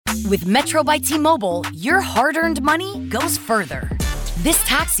With Metro by T-Mobile, your hard-earned money goes further. This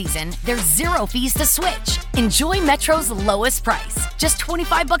tax season, there's 0 fees to switch. Enjoy Metro's lowest price, just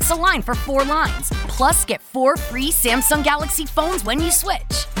 $25 a line for 4 lines. Plus, get 4 free Samsung Galaxy phones when you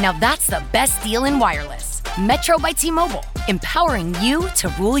switch. Now that's the best deal in wireless. Metro by T-Mobile, empowering you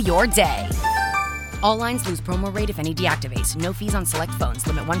to rule your day. All lines lose promo rate if any deactivates. No fees on select phones.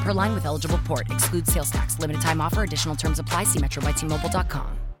 Limit 1 per line with eligible port. Excludes sales tax. Limited time offer. Additional terms apply. See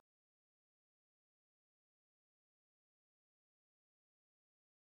metrobytmobile.com.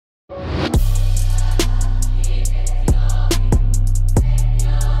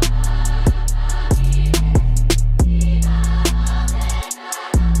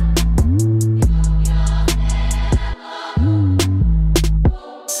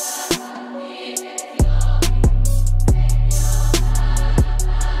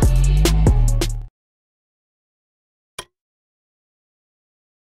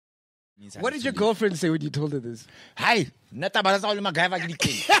 What did your girlfriend say when you told her this? Hi, nata ba sa uli magaiva gini.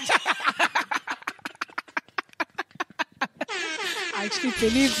 I actually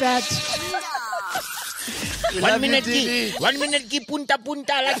believe that. 1 minute ki punta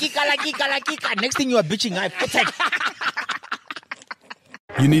lagi ka. Next thing you are bitching, I protect.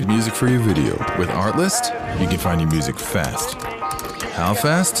 You need music for your video. With Artlist, you can find your music fast. How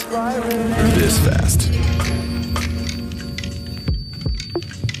fast? This fast.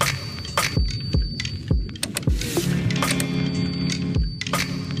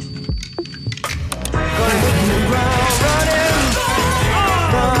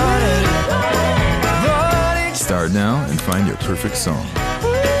 Start now and find your perfect song.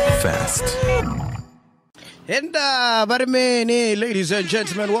 Fast. And ladies and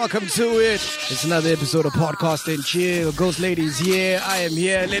gentlemen, welcome to it. It's another episode of Podcast and Chill. Ghost Lady's here. I am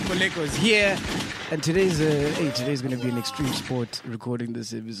here. Len Moleko's here. And today's going to be an extreme sport recording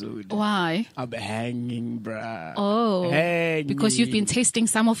this episode. Why? I'm hanging, bruh. Oh. Hanging. Because you've been tasting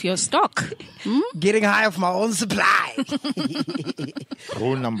some of your stock. Getting high off my own supply.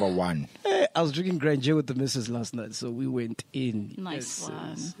 Rule number 1. I was drinking Grandeur with the missus last night, so we went in. Nice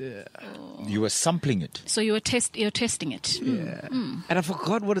one. Yeah. Oh. You were sampling it. So you're testing it. Yeah. And I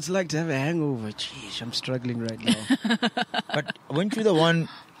forgot what it's like to have a hangover. Jeez, I'm struggling right now. But weren't you the one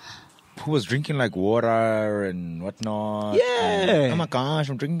who was drinking like water and whatnot? Yeah. Oh my gosh,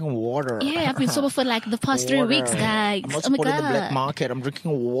 I'm drinking water. Yeah, I've been sober for like the past 3 weeks, guys. I'm not Oh my supporting the black God. market. I'm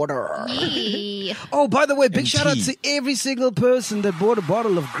drinking water. Yay. Oh, by the way, big And shout out tea. to every single person that bought a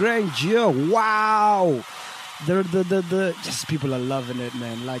bottle of Grandeur. Wow. Just people are loving it,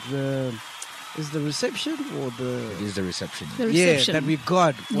 man. Like is the reception or It is the reception. The reception. that we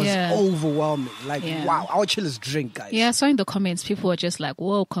got was Yeah. overwhelming. Like, Yeah. wow, our chillers drink, guys. Yeah, I saw in the comments, people were just like,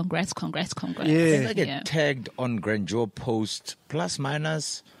 whoa, congrats. Yeah. I get Yeah. tagged on Grandeur post plus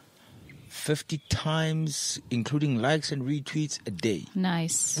minus 50 times, including likes and retweets a day.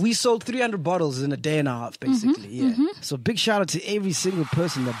 Nice. We sold 300 bottles in a day and a half, basically. So big shout out to every single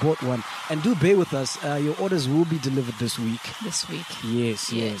person that bought one. And do bear with us. Your orders will be delivered this week. This week.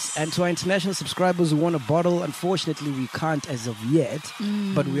 Yes. And to our international subscribers who want a bottle, unfortunately, we can't as of yet,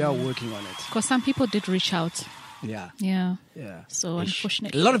 but we are working on it. Because some people did reach out. Yeah. Yeah. Yeah. So A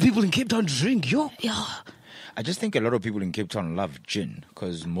unfortunately. lot of people in Cape Town drink, yo. Yeah. I just think a lot of people in Cape Town love gin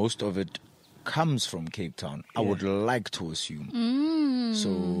because most of it comes from Cape Town. I would like to assume.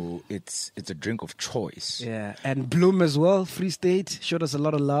 So it's a drink of choice. Yeah. And Bloom as well, Free State, showed us a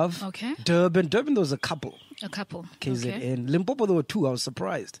lot of love. Okay. Durban, there was a couple. A couple. KZN. Okay. Limpopo, there were 2. I was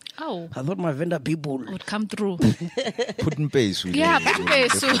surprised. Oh. I thought my vendor people. Would come through. Put in pace. Really. Yeah, put in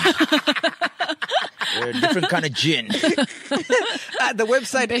pace. So Different kind of gin. The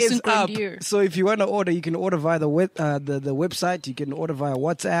website Best is in up. Grandeur. So if you want to order, you can order via the website. You can order via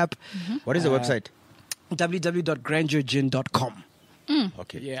WhatsApp. What is the website? www.grandurgin.com.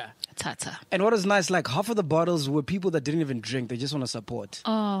 Okay. Yeah. Tata. And what is nice, like half of the bottles were people that didn't even drink. They just want to support.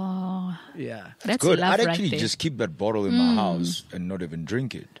 Oh, Yeah. that's Good. love I'd right actually there. just keep that bottle in my house and not even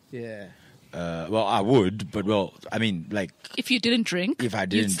drink it. Yeah. Well, I would, but I mean, like, If you didn't drink, If I you'd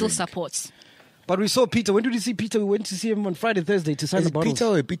didn't still drink. support. But we saw Peter. When did we see Peter? We went to see him on Friday, Thursday to sign is the it bottles. Peter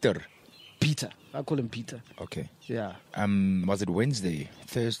or Peter? Peter. I call him Peter. Okay. Yeah. Was it Wednesday,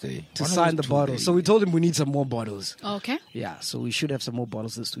 Thursday? To One of sign those the 2 bottles. days. So we told him we need some more bottles. Okay. Yeah. So we should have some more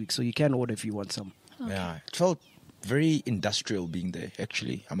bottles this week. So you can order if you want some. Yeah, it felt very industrial being there,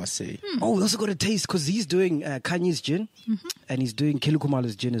 actually, I must say. Oh, we also got a taste because he's doing Kanye's gin and he's doing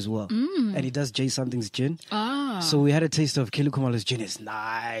Kilukumala's gin as well. And he does Jay Something's gin. Ah. So we had a taste of Kilukumala's gin. It's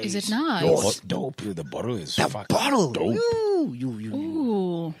nice. Is it nice? Oh, it's dope. The bottle is The fucking bottle. dope. You.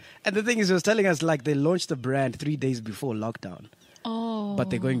 Ooh. And the thing is, he was telling us like they launched the brand 3 days before lockdown. Oh. but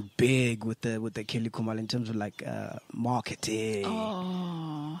they're going big with the Kelly Kumal in terms of like marketing.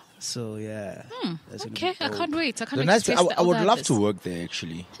 So yeah. That's gonna Okay, be I dope. can't wait. I can't The wait nice to thing, taste I would the love others. to work there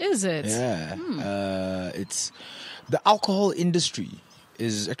actually. Is it? Yeah. It's the alcohol industry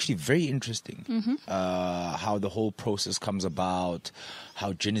is actually very interesting. How the whole process comes about,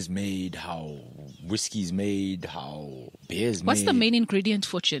 how gin is made, how whiskey is made, how beer is What's made. the main ingredient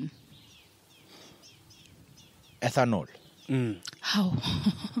for gin? Ethanol. How?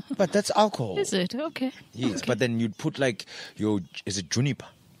 But that's alcohol. Is it? Okay. Yes, Okay. but then you'd put like is it juniper?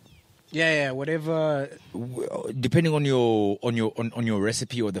 Yeah, whatever. Depending on your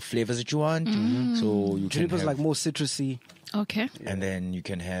recipe or the flavors that you want. So you can Juniper's have, like more citrusy. Okay. and then you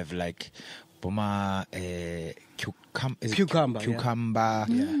can have like boma Cucumber, yeah. cucumber,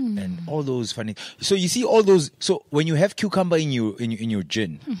 and all those funny. So you see all those. So when you have cucumber in your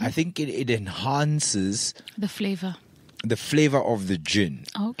gin, I think it enhances The flavor. the flavor of the gin.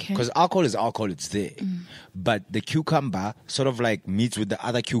 Okay. Because alcohol is alcohol, it's there. But the cucumber sort of like meets with the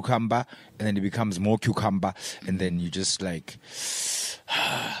other cucumber, and then it becomes more cucumber, and then you just like.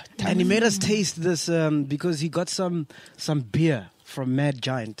 And he made us taste this because he got some beer from Mad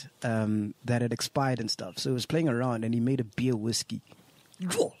Giant that had expired and stuff. So he was playing around and he made a beer whiskey.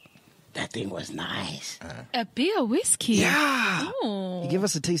 Whoa, that thing was nice. A beer whiskey. Yeah. Oh. He gave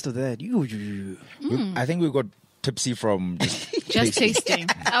us a taste of that. I think we got tipsy from Just tasting.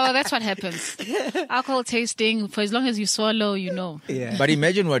 Oh, that's what happens. Alcohol tasting, for as long as you swallow, you know. Yeah. But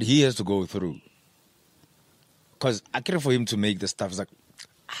imagine what he has to go through. Because I care for him to make the stuff. It's like,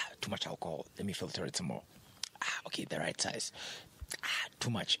 too much alcohol. Let me filter it some more. Okay, the right size. Too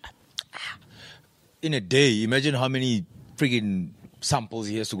much. In a day, imagine how many friggin' samples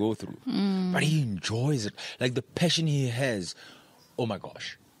he has to go through. But he enjoys it. Like the passion he has. Oh my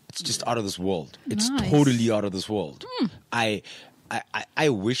gosh. It's just out of this world. It's Nice. totally out of this world. I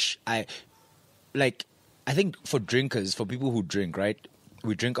wish I think for drinkers, for people who drink, right?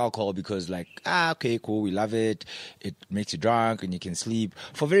 We drink alcohol because okay, cool, we love it. It makes you drunk and you can sleep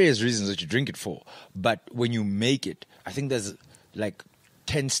for various reasons that you drink it for. But when you make it, I think there's like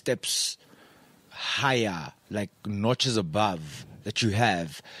 10 steps higher, like notches above that you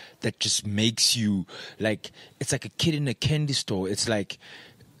have that just makes you like, it's like a kid in a candy store. It's like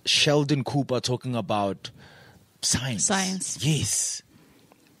Sheldon Cooper talking about science. Science. Yes.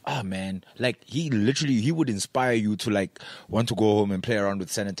 Oh man, like he would inspire you to like want to go home and play around with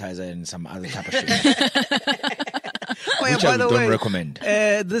sanitizer and some other type of shit. Which I don't recommend.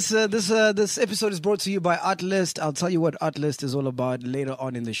 This episode is brought to you by Artlist. I'll tell you what Artlist is all about later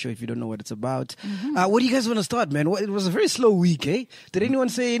on in the show if you don't know what it's about. What do you guys want to start, man? It was a very slow week, eh? Did anyone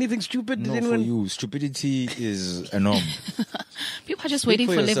say anything stupid? No, Did anyone? for you, stupidity is a norm. People are just waiting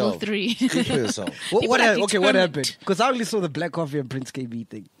for level 3. Speak for yourself. What People are what determined. happened? Because I only saw the Black Coffee and Prince KB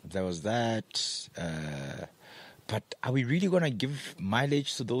thing. There was that. But are we really going to give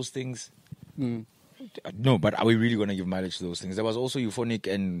mileage to those things? No, but are we really going to give mileage to those things? There was also euphonic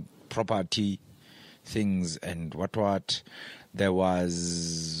and property things and what. There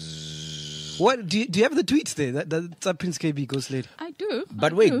was... What do you have the tweets there? That's Prince KB Ghost Lady. I do.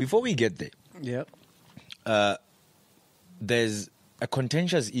 But I wait, do. before we get there, Yeah. there's a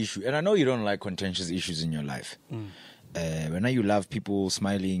contentious issue. And I know you don't like contentious issues in your life. When you love people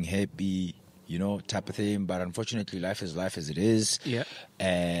smiling, happy, type of thing. But unfortunately, life is life as it is. Yeah.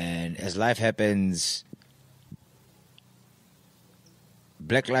 And as life happens,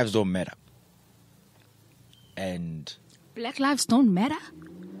 black lives don't matter. And Black lives don't matter?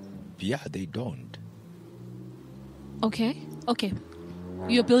 yeah, they don't. Okay.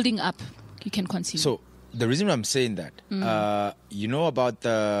 You're building up. You can continue. So the reason I'm saying that, you know about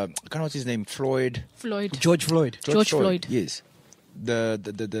I can't know what's his name, Floyd. Floyd. George Floyd. George Floyd. Yes. The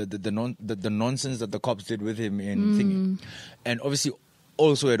nonsense that the cops did with him in thingy. And obviously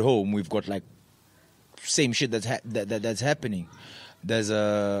also at home we've got like same shit that's happening. There's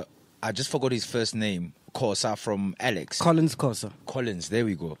I just forgot his first name, Kosa from Alex. Collins Kosa. Collins, there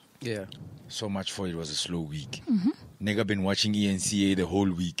we go. Yeah. So much for it was a slow week. Nigga been watching ENCA the whole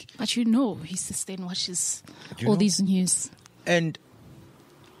week. But he sustained watches You all know? these news. And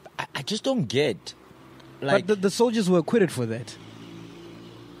I just don't get like But the soldiers were acquitted for that.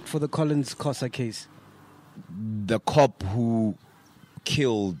 For the Collins Kosa case. the cop who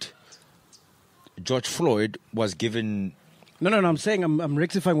killed George Floyd was given. No. I'm saying I'm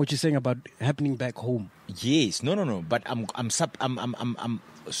rectifying what you're saying about happening back home. Yes, no. But I'm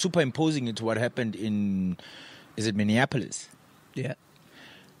superimposing it to what happened in, is it Minneapolis? Yeah.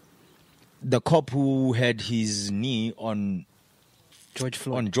 The cop who had his knee on George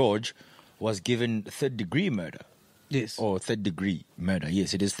Floyd. George was given third-degree murder. Yes. Or third degree murder.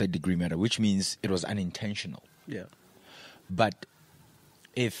 Yes, it is third degree murder, which means it was unintentional. Yeah. But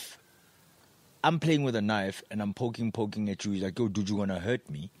if I'm playing with a knife and I'm poking at you, like, yo, dude, you want to hurt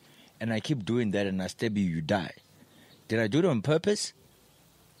me? And I keep doing that and I stab you, you die. Did I do it on purpose?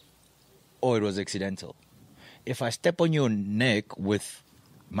 Or it was accidental? If I step on your neck with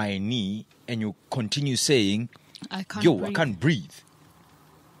my knee and you continue saying, I can't breathe.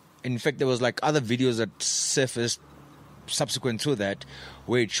 In fact, there was like other videos that surfaced subsequent to that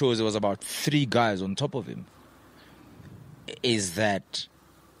where it shows there was about 3 guys on top of him. Is that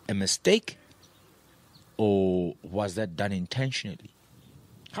a mistake? Or was that done intentionally?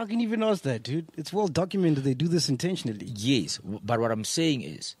 How can you even ask that, dude? It's well documented they do this intentionally. Yes, but what I'm saying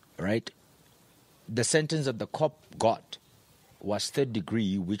is, right, the sentence that the cop got was third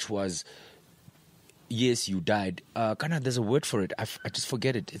degree, which was, yes, you died. There's a word for it. I just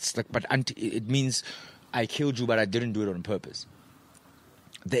forget it. It's like, but it means I killed you, but I didn't do it on purpose.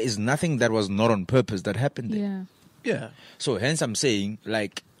 There is nothing that was not on purpose that happened there. Yeah. Yeah. So hence I'm saying,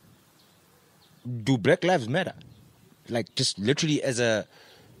 like, do Black Lives Matter? Like, just literally as a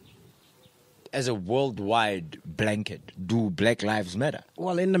worldwide blanket, do Black Lives Matter?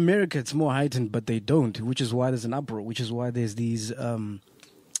 Well, in America, it's more heightened, but they don't, which is why there's an uproar, which is why there's these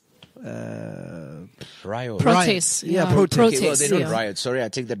Riot. Protests. Yeah, Okay, protests. well, they're not yeah. riots. Sorry, I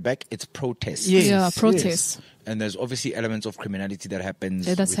take that back. It's protests. Yes, Yeah, yes. protests. And there's obviously elements of criminality that happens.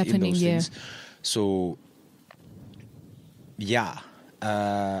 Yeah, that's within happening, those yeah. things. So, yeah,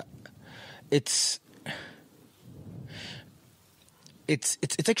 it's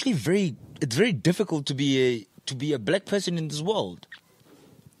actually very difficult to be a black person in this world.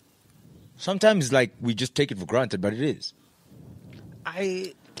 Sometimes, like, we just take it for granted, but it is.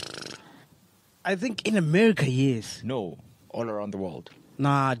 I think in America, yes. No, all around the world.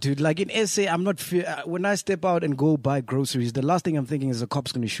 Nah, dude, like in SA, I'm not when I step out and go buy groceries, the last thing I'm thinking is the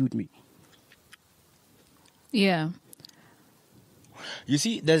cop's going to shoot me. Yeah. You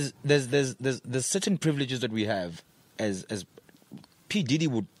see, there's certain privileges that we have as P. Diddy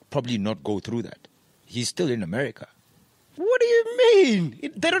would probably not go through that. He's still in America. What do you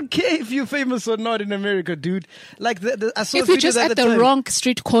mean? They don't care if you're famous or not in America, dude. Like I saw If you're just at the wrong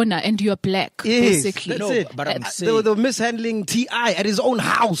street corner and you're black, yes, basically. that's No, it. but I'm They saying, were mishandling T.I. at his own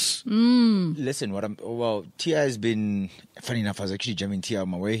house. listen, T.I. has been, funny enough, I was actually jamming T.I. on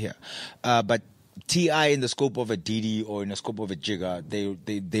my way here. But T.I. in the scope of a Diddy or in the scope of a Jigga,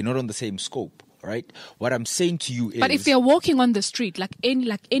 they're not on the same scope, right? What I'm saying to you is... But if you're walking on the street like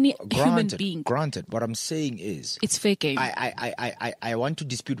any human being, Granted, what I'm saying is... it's fake game. I want to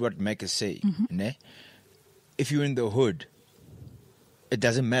dispute what Mac is saying. Mm-hmm. Ne? If you're in the hood, it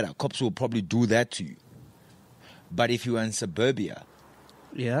doesn't matter. Cops will probably do that to you. But if you're in suburbia,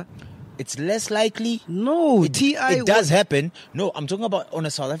 Yeah. it's less likely. No, T.I. It does happen. No, I'm talking about on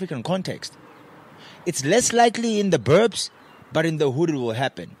a South African context. It's less likely in the burbs, but in the hood it will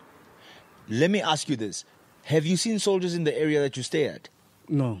happen. Let me ask you this. Have you seen soldiers in the area that you stay at?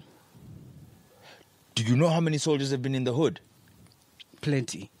 No, Do you know how many soldiers have been in the hood?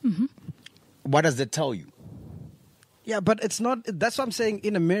 plenty. What does that tell you? Yeah, but it's not. That's what I'm saying.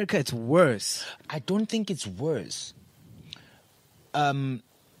 In America, it's worse. I don't think it's worse. And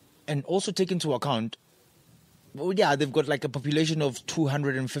also take into account, well, yeah, they've got like a population of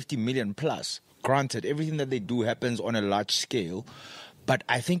 250 million plus. Granted, everything that they do happens on a large scale, but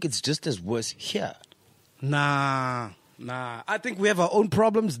I think it's just as worse here. Nah. I think we have our own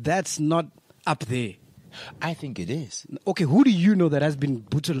problems. That's not up there. I think it is. Okay, who do you know that has been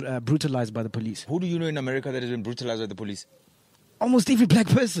brutalized by the police? Who do you know in America that has been brutalized by the police? Almost every black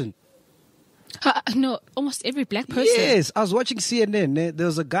person. No, almost every black person. Yes, I was watching CNN. There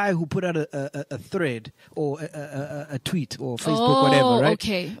was a guy who put out a thread or a tweet or Facebook, whatever, right?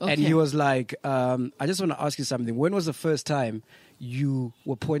 Okay. And he was like, I just want to ask you something. When was the first time you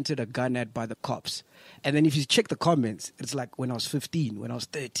were pointed a gun at by the cops? And then if you check the comments, it's like when I was 15, when I was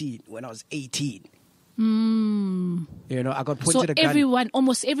 13, when I was 18. You know, I got pointed a gun. Everyone,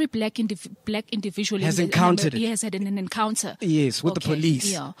 almost every black individual Has encountered it. He has had an encounter. Yes, with the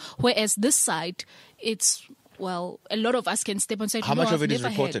police. Yeah. Whereas this side, it's, well, a lot of us can step and say, How no, much of I've it is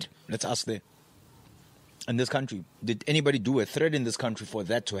never reported? had. Let's ask there. In this country, did anybody do a thread in this country for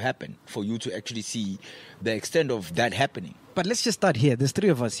that to happen? For you to actually see the extent of that happening? But let's just start here. There's 3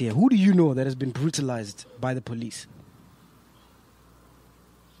 of us here. Who do you know that has been brutalized by the police?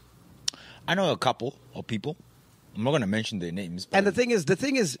 I know a couple of people. I'm not going to mention their names. But And the thing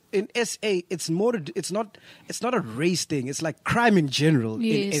is, in SA, it's not a race thing. It's like crime in general in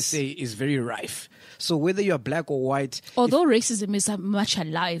Yes. SA is very rife. So whether you're black or white, Although racism is much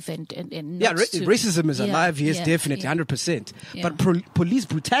alive and not to- racism is Yeah, alive. Yes, yeah, definitely, yeah. 100%. Yeah. But police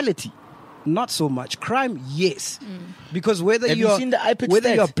brutality, not so much. Crime, yes, because whether Have you you're seen the iPad whether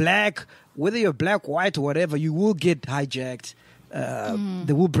stats? you're black, white, or whatever, you will get hijacked.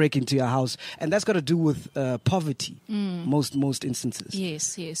 They will break into your house, and that's got to do with poverty. Most instances.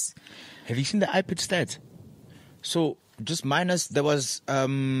 Yes, yes. have you seen the iPad stats? So just minus, there was,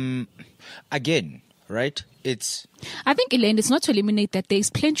 again, right? It's, I think, Elaine, it's not to eliminate that there's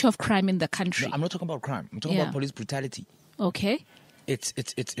plenty of crime in the country. I'm not talking about crime. I'm talking Yeah. about police brutality. Okay. It's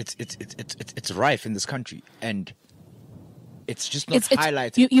rife in this country, and it's just not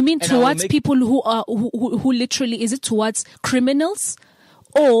highlighted. You mean And I will towards make- people who literally, is it towards criminals,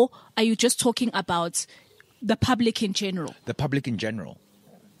 or are you just talking about the public in general? the public in general.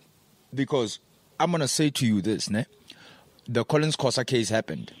 Because I'm gonna say to you this, ne? The Collins Kosa case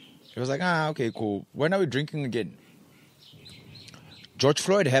happened. It was like, okay, cool. When are we drinking again? George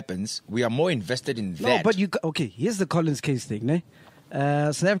Floyd happens. We are more invested in that. No, but okay. Here's the Collins case thing, ne?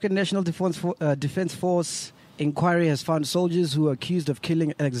 South African National Defense Force inquiry has found soldiers who are accused of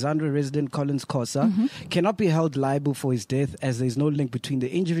killing Alexandra resident Collins Kosa cannot be held liable for his death, as there is no link between the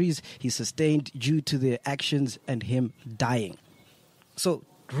injuries he sustained due to their actions and him dying. So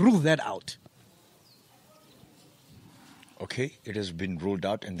rule that out. Okay, it has been ruled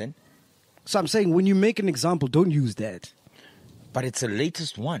out, and then, So I'm saying, when you make an example, don't use that. but it's the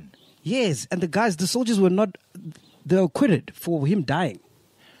latest one. Yes, and the soldiers they're acquitted for him dying.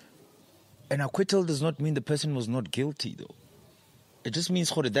 An acquittal does not mean the person was not guilty, though. It just means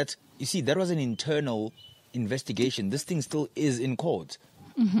that, you see, that was an internal investigation. This thing still is in court.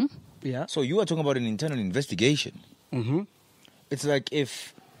 Yeah. So you are talking about an internal investigation. Mm-hmm. It's like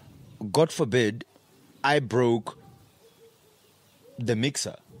if, God forbid, I broke the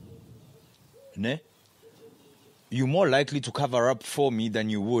mixer, ne? You're more likely to cover up for me than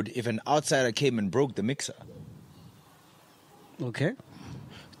you would if an outsider came and broke the mixer. Okay.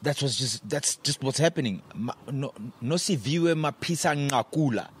 That's just what's happening. No Siviwe Mapisa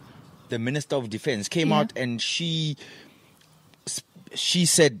Ngakula, the Minister of Defense, came out and she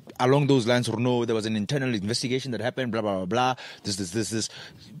said along those lines, no, there was an internal investigation that happened, blah, blah, blah, blah, this.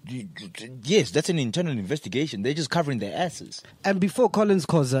 Yes, that's an internal investigation. They're just covering their asses. And before Collins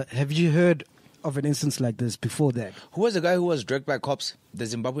Kosa, have you heard of an instance like this before that? Who was the guy who was dragged by cops? The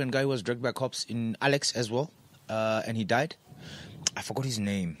Zimbabwean guy who was dragged by cops in Alex as well, and he died? I forgot his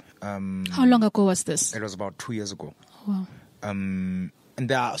name. How long ago was this? It was about 2 years ago. Wow. And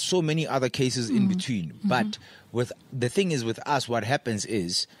there are so many other cases in between. But with the thing is, with us, what happens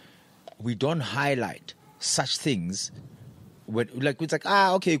is we don't highlight such things. It's like,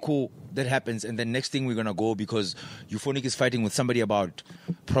 okay, cool, that happens, and then next thing we're gonna go because Euphonic is fighting with somebody about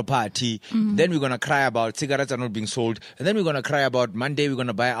property. Then we're gonna cry about cigarettes are not being sold, and then we're gonna cry about Monday we're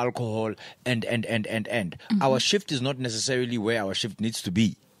gonna buy alcohol and. Our shift is not necessarily where our shift needs to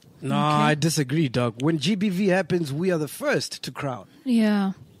be. No, I disagree, dog. When GBV happens, we are the first to crown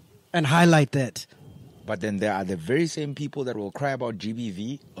Yeah. and highlight that. But then there are the very same people that will cry about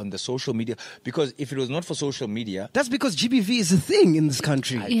GBV on the social media, because if it was not for social media, That's because GBV is a thing in this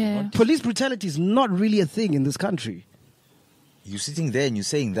country. Yeah. Police brutality is not really a thing in this country. you're sitting there and you're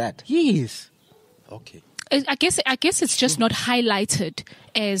saying that. Yes. Okay. I guess it's just not highlighted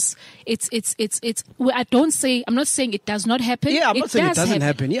as it's. Well, I'm not saying it does not happen. Yeah, I'm not saying it does doesn't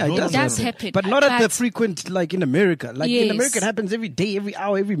happen. Yeah, it does happen. But not at the frequent, like in America. Like in Yes. America, it happens every day, every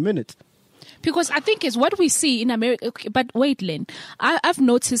hour, every minute. Because I think it's what we see in America. Okay, but wait, Lynn, I've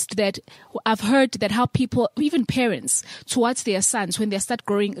noticed that, I've heard that how people, even parents, towards their sons, when they start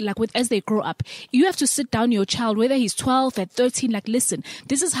growing, as they grow up, you have to sit down your child, whether he's 12 or 13, listen,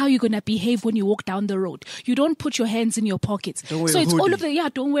 this is how you're going to behave when you walk down the road. You don't put your hands in your pockets. Don't wear So a it's all hoodie. of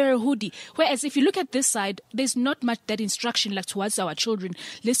the, don't wear a hoodie. Whereas if you look at this side, there's not much that instruction towards our children.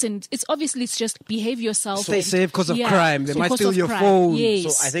 Listen, it's just behave yourself. Stay safe because of crime. They might because steal of your crime. phone.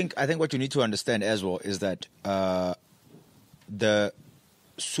 Yes. So I think what you need to understand as well is that the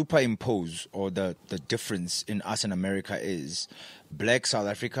superimpose or the difference in us in America is Black South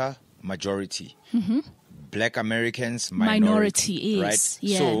Africa majority, Black Americans minority, Yes, right?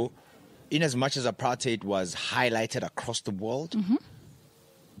 yeah. So, in as much as apartheid was highlighted across the world,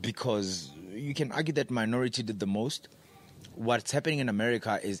 because you can argue that minority did the most. What's happening in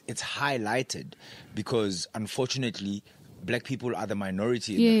America is it's highlighted because, unfortunately, Black people are the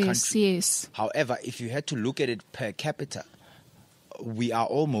minority in the country. Yes. However, if you had to look at it per capita, we are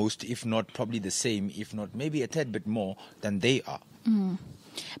almost, if not probably the same, if not maybe a tad bit more than they are.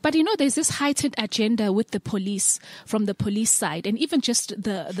 But there's this heightened agenda with the police, from the police side, and even just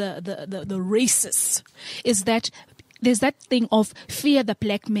the racists, is that there's that thing of fear the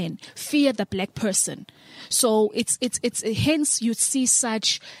black man, fear the black person. So it's hence you see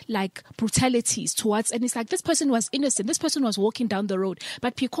such like brutalities towards, and it's like this person was innocent, this person was walking down the road,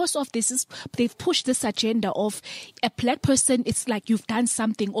 but because of this, they've pushed this agenda of a black person. It's like you've done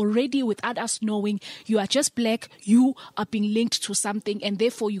something already without us knowing. You are just black, you are being linked to something, and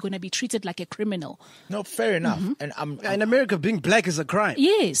therefore you're going to be treated like a criminal. No, fair enough. And In America, being black is a crime.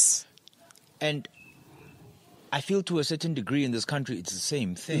 Yes. And I feel to a certain degree in this country it's the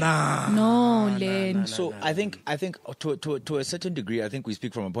same thing. No, Len. So I think to a certain degree, I think we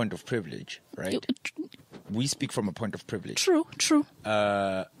speak from a point of privilege, right? We speak from a point of privilege. True.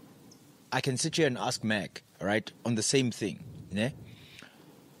 I can sit here and ask Mac, right, on the same thing. Ne?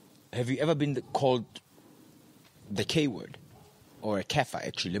 Have you ever been called the K word or a kafa?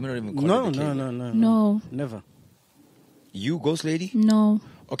 Actually, let me not even call it the K word. No. Never. You, Ghost Lady? No.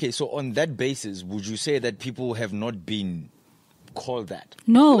 Okay, so on that basis, would you say that people have not been called that?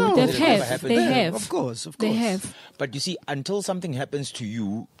 No, they Has it never have. happened? They Yeah, have. Of course. They have. But you see, until something happens to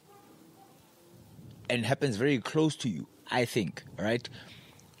you and happens very close to you, I think, right,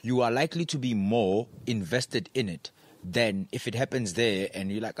 you are likely to be more invested in it than if it happens there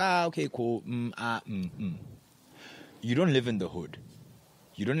and you're like, okay, cool. You don't live in the hood.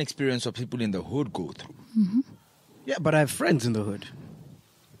 You don't experience what people in the hood go through. Yeah, but I have friends in the hood.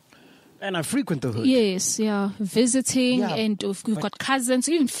 And I frequent the hood. Yes, yeah. Visiting, Yeah, and you've got cousins,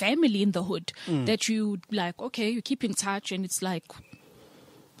 even family in the hood that you like, okay, you keep in touch, and it's like,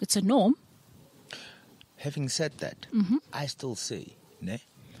 it's a norm. Having said that, I still say, ne,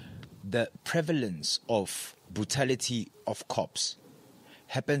 the prevalence of brutality of cops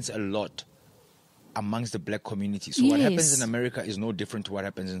happens a lot amongst the black community. So what happens in America is no different to what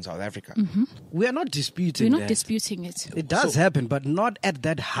happens in South Africa. We are not disputing We're not that. disputing it. It does happen, but not at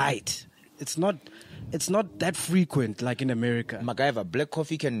that height. It's not that frequent like in America. MacGyver, black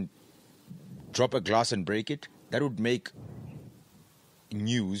coffee can drop a glass and break it. That would make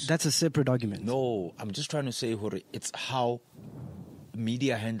news. That's a separate argument. No, I'm just trying to say, Hore, it's how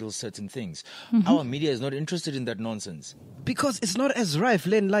media handles certain things. Our media is not interested in that nonsense. Because it's not as rife,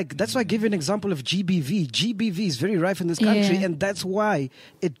 Len. Like, that's why I give you an example of GBV. GBV is very rife in this country, Yeah. and that's why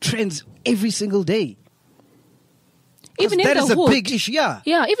it trends every single day. Even in that the is hood. a big issue, yeah.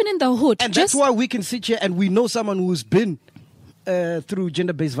 Yeah, even in the hood. And just that's why we can sit here and we know someone who's been through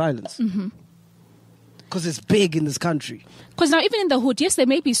gender-based violence. Because it's big in this country. Because now, even in the hood, yes, there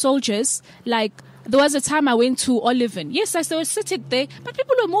may be soldiers. Like, there was a time I went to Oliven. Yes, they were sitting there, but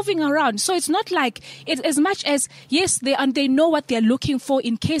people were moving around. So it's not like, as much as, yes, they know what they're looking for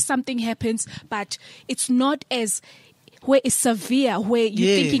in case something happens, but it's not as where it's severe, where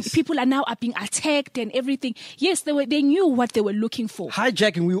you're thinking people are being attacked and everything. Yes, they knew what they were looking for.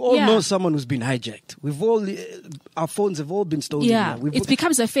 Hijacking, we all know someone who's been hijacked. We've all, our phones have all been stolen. Yeah, it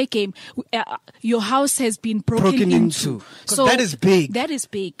becomes a fake game. Your house has been broken into. So that is big. That is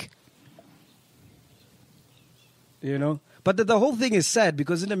big. You know? But the whole thing is sad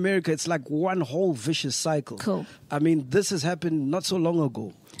because in America, it's like one whole vicious cycle. Cool. I mean, this has happened not so long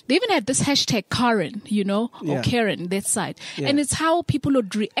ago. They even had this hashtag Karen, or Karen, that side. Yeah. And it's how people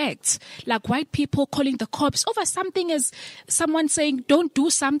would react. Like white people calling the cops over something as someone saying, don't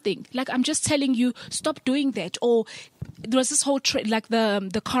do something. Like, I'm just telling you, stop doing that. Or there was this whole like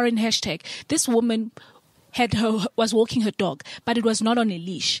the Karen hashtag. This woman was walking her dog, but it was not on a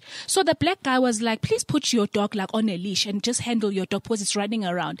leash. So the black guy was like, please put your dog like on a leash and just handle your dog because it's running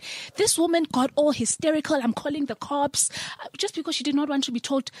around. This woman got all hysterical. I'm calling the cops, just because she did not want to be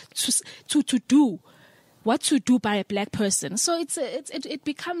told to do what to do by a black person. So it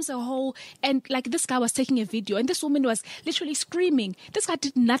becomes a whole, and like this guy was taking a video and this woman was literally screaming. This guy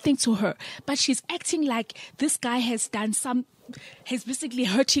did nothing to her, but she's acting like this guy has basically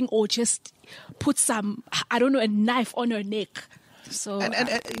hurting or just put some, I don't know, a knife on her neck. So and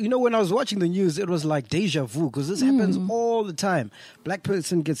when I was watching the news, it was like deja vu because this happens all the time. Black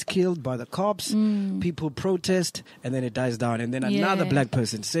person gets killed by the cops, people protest, and then it dies down. And then another black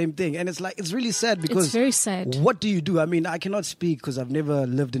person, same thing. And it's like, it's really sad because it's very sad. What do you do? I mean, I cannot speak because I've never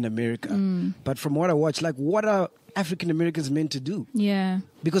lived in America. But from what I watch, like, what are African Americans meant to do? Yeah.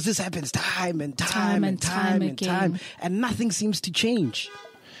 Because this happens time and time again. And nothing seems to change.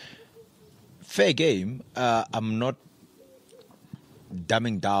 Fair game. I'm not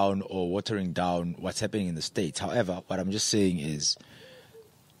dumbing down or watering down what's happening in the States. However, what I'm just saying is,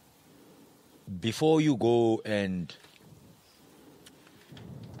 before you go and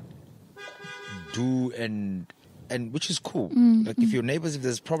do, and which is cool. Like if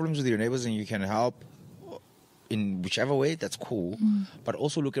there's problems with your neighbors and you can help in whichever way, that's cool. But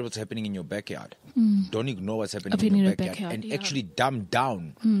also look at what's happening in your backyard. Don't ignore what's happening in your backyard, and actually dumb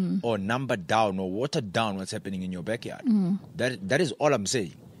down or number down or water down what's happening in your backyard. That is all I'm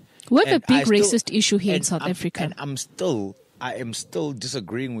saying. We have a big racist issue here in South Africa. And I am still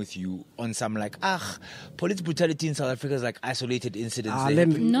disagreeing with you on some like, police brutality in South Africa is like isolated incidents.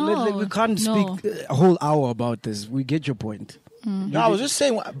 We can't speak a whole hour about this. We get your point. No, I was just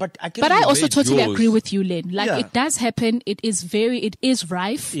saying, but I also totally agree with you, Len. Like it does happen. It is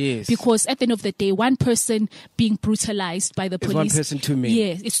rife. Yes. Because at the end of the day, one person being brutalized by the police. One person too many.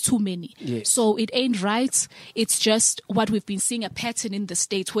 Yes, it's too many. Yes. So it ain't right. It's just what we've been seeing, a pattern in the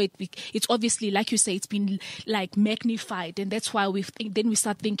States where it's obviously, like you say, it's been like magnified. And that's why we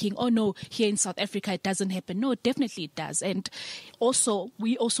start thinking, oh no, here in South Africa, it doesn't happen. No, definitely it does. And also,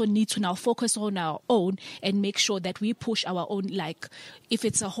 we also need to now focus on our own and make sure that we push our own, like if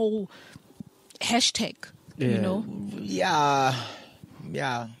it's a whole hashtag, you know. Yeah.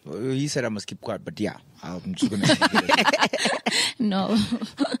 He said I must keep quiet, but yeah, I'm just gonna say no.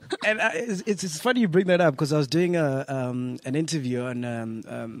 And it's funny you bring that up because I was doing an interview on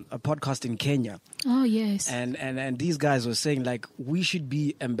a podcast in Kenya. Oh yes. And these guys were saying like we should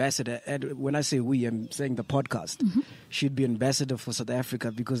be ambassador. And when I say we, I'm saying the podcast should be ambassador for South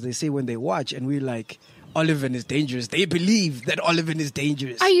Africa, because they say when they watch and we're like, Oliver is dangerous, they believe that Oliver is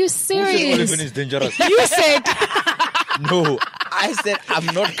dangerous. Are you serious? Oliver is dangerous. You said no. I said I'm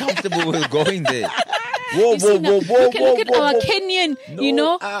not comfortable with going there. Whoa. Look at our Kenyan, No, you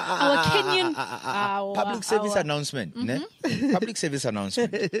know, our Kenyan public service announcement. Public service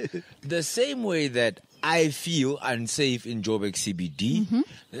announcement. The same way that I feel unsafe in Joburg CBD,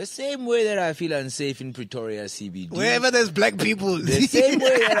 the same way that I feel unsafe in Pretoria CBD. Wherever there's black people. The same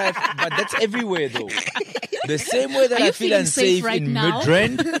way that but that's everywhere though. The same way that I feel unsafe right in now?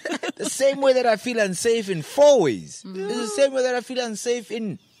 Midrand, the same way that I feel unsafe in Fourways, it's the same way that I feel unsafe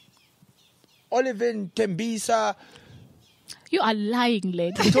in Oliven, Tembisa. You are lying,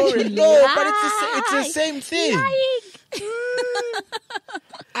 lady. Victoria. No, but it's the same thing. Lying.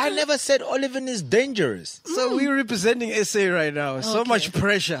 I never said Oliven is dangerous. So we're representing SA right now. So much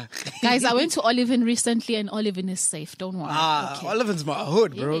pressure. Guys, I went to Oliven recently and Oliven is safe. Don't worry. Oliven's my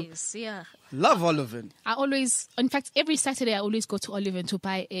hood, bro. Yes, yeah. Love Oliven. In fact, every Saturday I always go to Oliven to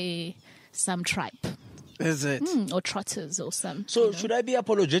buy some tripe. Is it? Or trotters or some. So should I be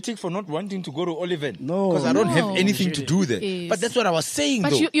apologetic for not wanting to go to Oliven? No. Because I don't have anything to do there. Yes. But that's what I was saying, But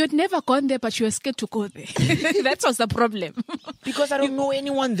though. you'd never gone there, but you were scared to go there. That was the problem. Because I don't know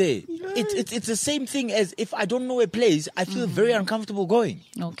anyone there. It's the same thing as if I don't know a place, I feel very uncomfortable going.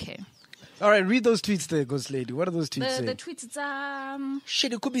 Okay. All right, read those tweets there, Ghost Lady. What are those tweets saying? The tweets, it's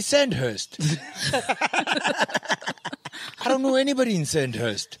Shit, it could be Sandhurst. I don't know anybody in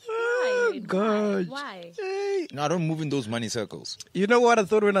Sandhurst. God. Why? No, I don't move in those money circles. You know what I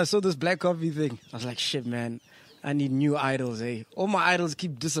thought when I saw this black coffee thing? I was like, shit, man. I need new idols, eh? All my idols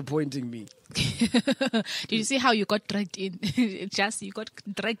keep disappointing me. Did you see how you got dragged in? You got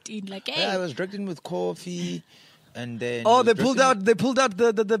dragged in like, hey. Yeah, I was dragged in with coffee. And then they pulled out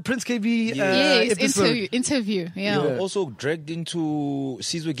the Prince KB episode. interview. Yeah. You were also dragged into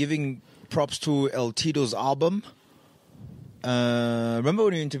Caesar giving props to El Tito's album. Remember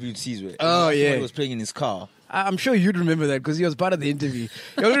when you interviewed Caesar? Oh, yeah. He was playing in his car. I'm sure you'd remember that because he was part of the interview.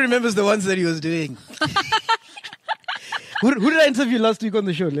 He only remembers the ones that he was doing. Who did I interview last week on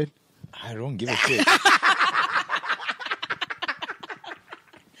the show, Len? I don't give a shit.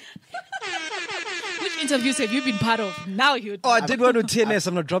 Which interviews have you been part of? Now you. Oh, I did one with TNS.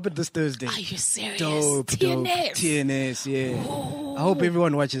 I'm going to drop it this Thursday. Are you serious? Dope. TNS, yeah. Oh. I hope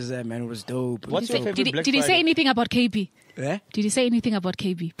everyone watches that, man. It was dope. What's your favorite Black Did he say Friday? anything about KB? Yeah? Did he say anything about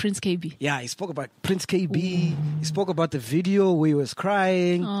KB? Prince KB? Yeah, he spoke about Prince KB. He spoke about the video where he was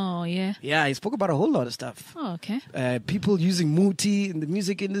crying. Oh, yeah. Yeah, he spoke about a whole lot of stuff. Oh, okay. People using Muti in the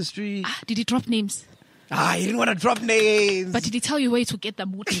music industry. Did he drop names? He didn't want to drop names. But did he tell you where to get the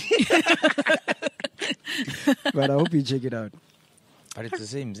mood? But I hope you check it out. But it's the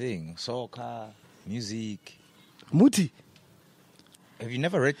same thing. Soccer, music. Muti? Have you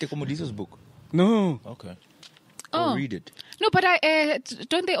never read Teko Modiso's book? No. Okay. Oh. Go read it. No, but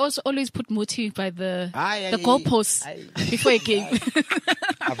don't they also always put Muti by the Aye, goalposts before a game?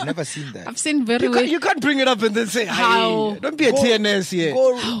 I've never seen that. I've seen very You can't bring it up and then say, How? "Hey, don't be a TNS here."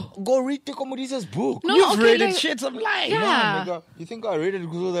 Go read Teko Modiso's book. No, You've okay, read like- it, shit, I'm lying. Yeah. No, nigga. You think I read it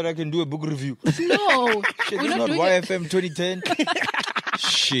so that I can do a book review? No. Shit, We're it's not not doing it. YFM 2010.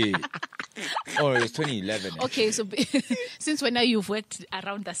 Shit. Oh, it was 2011. Okay, so since when now you've worked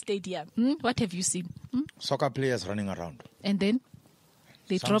around the stadium, what have you seen? Soccer players running around. And then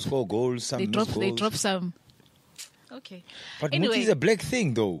they Some drop score goals, some miss goals. They drop some. Okay. But anyway, Muti is a black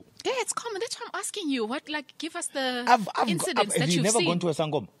thing, though. yeah, it's common. That's why I'm asking you. What, like, give us the incidents Have that you you've never seen. gone to a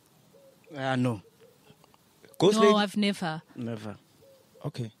Sangoma? No. Ghost No, lady? I've never. Never.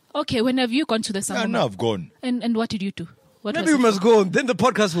 Okay. Okay, when have you gone to the Sangoma? No, I've gone. And what did you do? What Maybe we was must go. Then the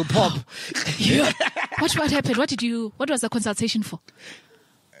podcast will pop. what happened? What was the consultation for?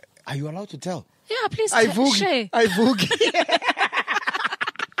 Are you allowed to tell? Yeah, please I share. boogie. I boogie.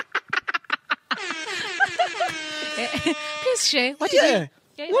 Please share. What did you?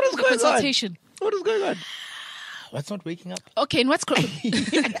 Yeah, What is the going on? consultation? What is going on? What's not waking up? Okay, and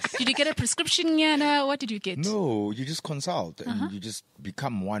did you get a prescription, Yana? What did you get? No, you just consult and you just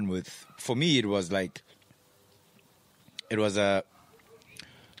become one with. For me, it was like. It was a.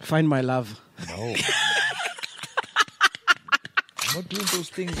 Find my love. No. I'm not doing those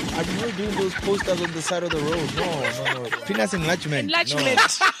things. I'm not doing those posters on the side of the road. No. Penis enlargement. Enlargement.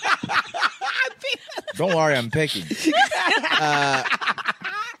 No. Don't worry, I'm packing.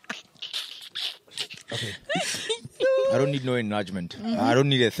 Okay. I don't need no enlargement. I don't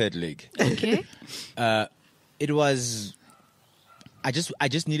need a third leg. Okay. It was. I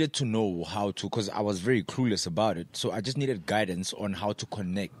just needed to know how to, because I was very clueless about it. So I just needed guidance on how to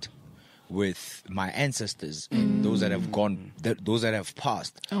connect with my ancestors and those that have gone, those that have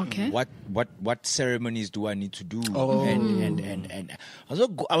passed. Okay. What ceremonies do I need to do? Oh. And I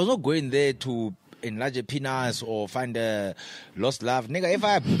was not going there to enlarge a penis or find a lost love. Nigga, if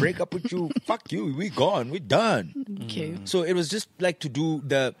I break up with you, fuck you. We gone. We done. Okay. So it was just like to do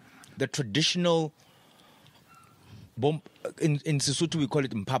the traditional. In Sesotho we call it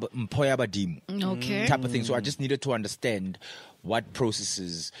mpoya badimo Okay. type of thing. So I just needed to understand what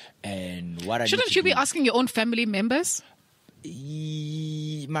processes and what I Shouldn't need to you be do. asking your own family members?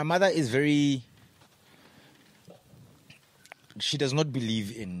 My mother is very. She does not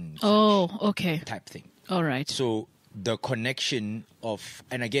believe in Oh, okay. type thing. All right. So the connection of,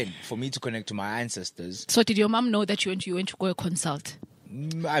 and again, for me to connect to my ancestors, So did your mom know that you went to go consult?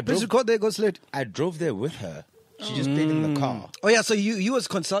 I Please drove, record there, Ghost Lady. I drove there with her. She just played in the car. Oh yeah, so you were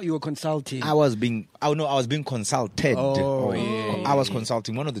consulting. I was being consulted. Oh, I was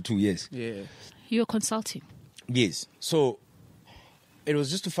consulting, one of the two, yes. Yeah. You're consulting. Yes. So it was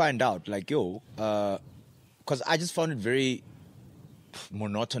just to find out, like, because I just found it very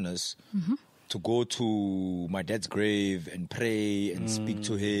monotonous to go to my dad's grave and pray and speak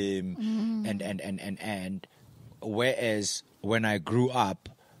to him and whereas when I grew up,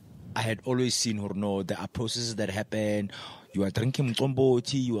 I had always seen her know there are processes that happen. You are drinking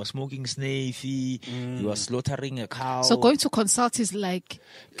mtomboti, you are smoking snafy, you are slaughtering a cow. So going to consult is like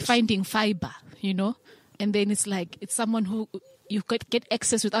finding fiber, you know? And then it's like, it's someone who you could get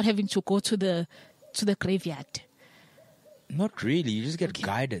access without having to go to the graveyard. Not really. You just get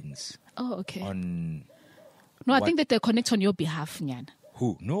guidance Oh, okay. on No, I what- think that they connect on your behalf, Nyan.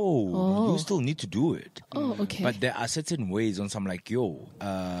 who. No, you still need to do it. Oh, okay. But there are certain ways on some like,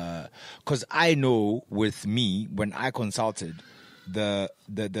 because I know with me, when I consulted, the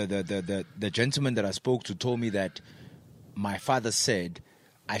gentleman that I spoke to told me that my father said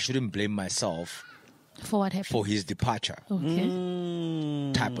I shouldn't blame myself For what happened? for his departure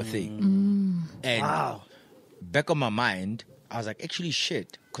Okay. type of thing. And back on my mind, I was like, actually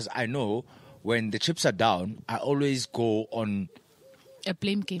shit, because I know when the chips are down, I always go on A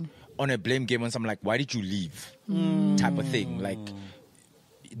blame game. a blame game when I'm like, why did you leave? Type of thing. Like,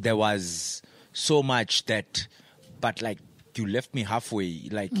 there was so much that, but like, you left me halfway.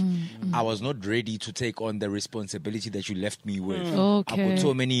 Like, I was not ready to take on the responsibility that you left me with. Okay. I've got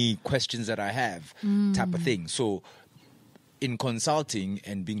so many questions that I have, type of thing. So, in consulting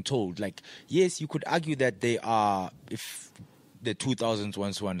and being told, like, yes, you could argue that they are, if the 2000s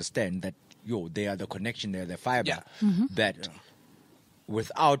wants to understand that, they are the connection, they are the fiber. Yeah. That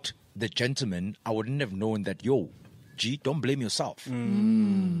without the gentleman, I wouldn't have known that, don't blame yourself.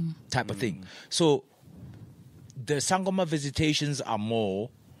 Type of thing. So, the Sangoma visitations are more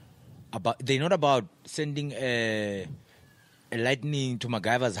about, they're not about sending a lightning to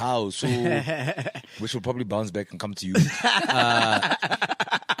MacGyver's house, so, which will probably bounce back and come to you.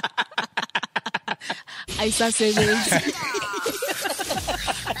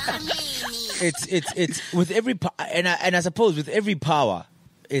 It's with every and I suppose with every power,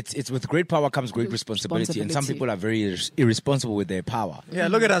 it's with great power comes great responsibility, and some people are very irresponsible with their power. Yeah,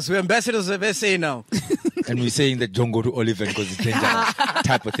 look at us. We're ambassadors of SA now. And we're saying that don't go to Oliver because it's dangerous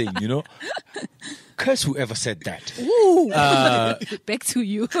type of thing, curse whoever said that. Ooh. Back to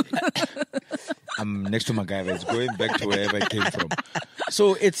you. I'm next to my guy, but it's going back to wherever it came from.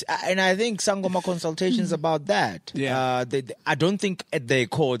 So it's, and I think Sangoma consultations about that. Yeah. I don't think at their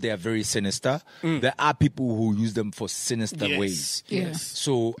core they are very sinister. There are people who use them for sinister ways. Yeah.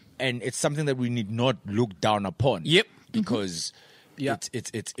 So, and it's something that we need not look down upon. Yep. Because Yeah.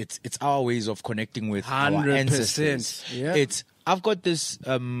 it's our ways of connecting with our 100%. ancestors. Yeah. I've got this.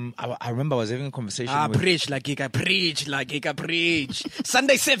 I remember I was having a conversation. with Preach like I preach.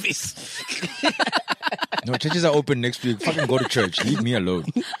 Sunday service. No, churches are open next week. Fucking go to church. Leave me alone.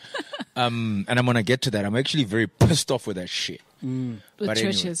 And I'm gonna get to that. I'm actually very pissed off with that shit. With But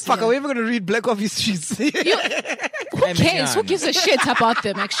churches. Fuck, yeah. are we ever gonna read Black Coffee Streets? Who cares? Who gives a shit about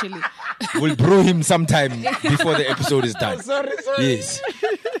them, actually? We'll brew him sometime before the episode is done. Sorry. Yes.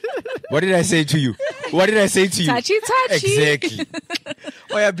 What did I say to you? What did I say to you? Touchy. Exactly.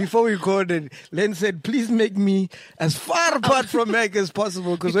 Oh yeah, before we recorded, Len said, please make me as far apart from Meg as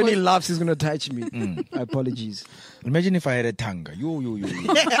possible because when he laughs, he's going to touch me. Apologies. Imagine if I had a tanga. Yo.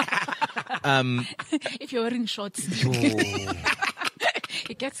 If you're wearing shorts.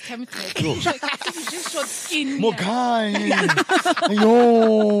 It gets tempted. Just short skin. More kind.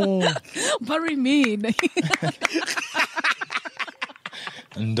 Yo. Very mean.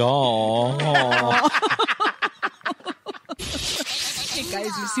 No. Hey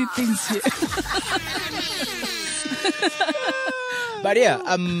guys, you see things here. But yeah,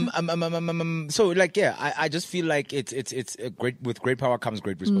 so like, yeah, I just feel like it's a great, with great power comes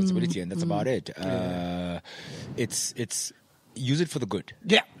great responsibility, and that's about it. It's use it for the good.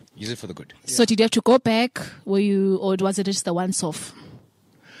 Yeah. Use it for the good. So did you have to go back? Or was it just the once off?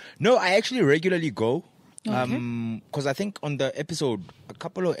 No, I actually regularly go. Okay. Because I think on the episode, a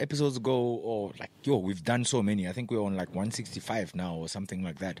couple of episodes ago, or like, we've done so many. I think we're on like 165 now or something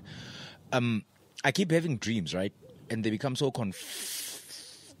like that. I keep having dreams, right? And they become so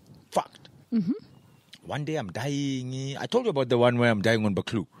fucked. Mm-hmm. One day I'm dying. I told you about the one where I'm dying on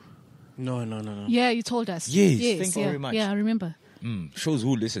Baklu. No. Yeah, you told us. Yes, thank you yeah. very much. Yeah, I remember. Shows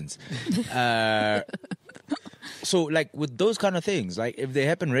who listens. So, like, with those kind of things, like, if they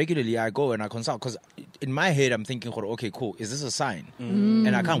happen regularly, I go and I consult. Because in my head, I'm thinking, okay, cool. Is this a sign?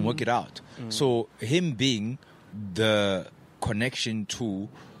 And I can't work it out. So, him being the connection to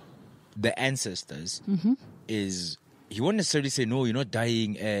the ancestors is, he won't necessarily say, no, you're not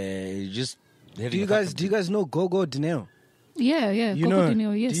dying. Just Do you guys know Gogo Dineo? Yeah. You Coco know,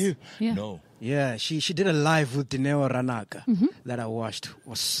 Dineo, yes. do you? Yeah. No. Yeah, she did a live with Dineo Ranaka that I watched.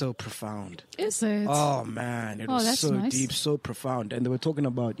 Was so profound. Is it? Oh man, it was that's so nice. deep, so profound. And they were talking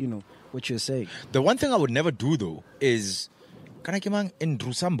about, what you're saying. The one thing I would never do, though, is can I come in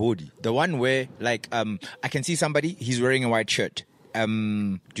through somebody? The one where, like, I can see somebody, he's wearing a white shirt.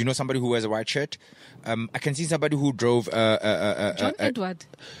 Do you know somebody who wears a white shirt? I can see somebody who drove John Edward.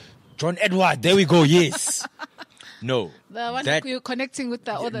 John Edward, there we go, yes. No. The one that you're connecting with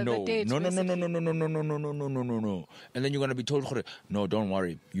the other no. the date. No. And then you're going to be told, no, don't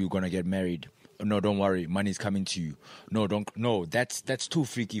worry, you're going to get married. No, don't worry, money's coming to you. No, that's too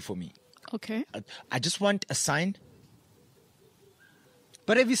freaky for me. Okay. I just want a sign.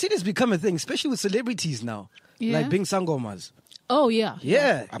 But have you seen this become a thing, especially with celebrities now? Yeah. Like being Sangomas. Oh, yeah.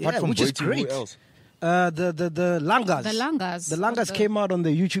 Yeah. Apart from which is Boiti, great. who else? The Langas. The Langas. The Langas came out on the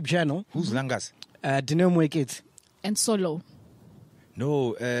YouTube channel. Who's Langas? Dineo Mwekit. And Solo.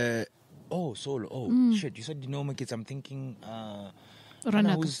 No, Solo. Shit, you said Dinoma Kids. I'm thinking,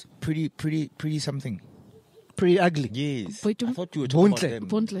 Ranaka. who's pretty something. Pretty ugly. Yes. Boitum? I thought you were talking Bontle. about them.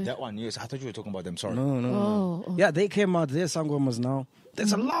 Bontle. That one, yes. I thought you were talking about them. Sorry. No. Oh. Yeah, they came out. They're Sangomas now.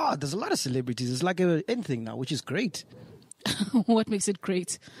 There's a lot. There's a lot of celebrities. It's like anything now, which is great. What makes it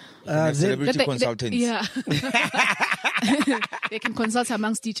great? Celebrity consultants. Yeah. They can consult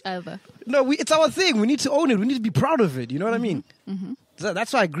amongst each other. No, it's our thing. We need to own it. We need to be proud of it. You know what I mean? So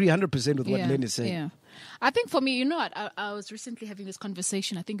that's why I agree 100% with what Len is saying. Yeah. I think for me, you know what? I was recently having this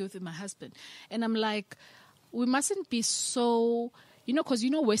conversation, I think, with my husband. And I'm like, we mustn't be so... because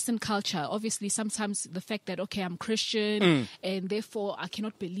Western culture, obviously sometimes the fact that, okay, I'm Christian and therefore I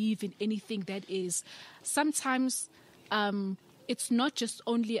cannot believe in anything that is... Sometimes it's not just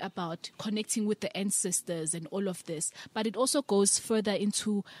only about connecting with the ancestors and all of this, but it also goes further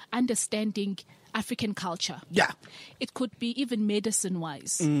into understanding African culture. Yeah. It could be even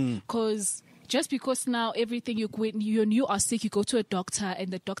medicine-wise. Because just because now everything when you are sick, you go to a doctor,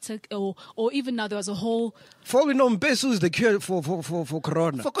 and the doctor, or even now there was a whole. For all we know, Mpesu is the cure for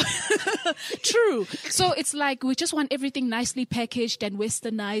corona. True. So it's like we just want everything nicely packaged and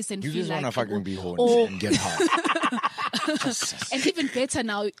westernized, and You feel just like, want to fucking be horny and get hard. and even better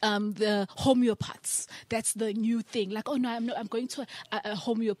now, the homeopaths. That's the new thing. Like, oh no, I'm going to a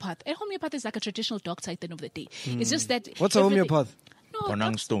homeopath. A homeopath is like a traditional doctor at the end of the day. It's just that. What's a homeopath? No,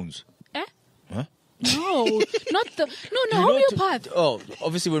 Ponang stones. eh? Huh? No, not the homeopath.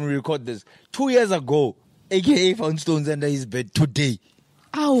 Obviously when we record this, 2 years ago, AKA found stones under his bed today.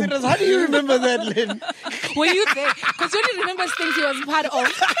 Ow. Serious, how do you remember that, Lynn? Were you there? Because you only remembers things he was part of.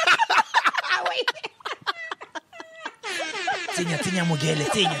 Tinya mogele,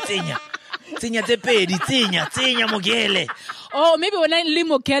 tinya. Tinya tepedi, tinya mogele. Oh, maybe when I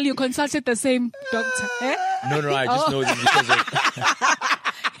limo girl, you consulted the same doctor. Eh? No, I just know this because of...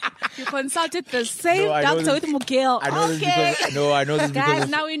 You consulted the same No, I know doctor this- with Miguel. I know Okay. this because... No, I know this because Guys, of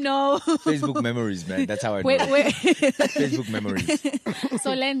now we know. Facebook memories, man. That's how I know. Wait. Facebook memories.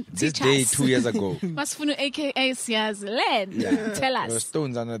 So, Len, This teach day us. 2 years ago. Masfunu aka Siaz. Len, tell There were us.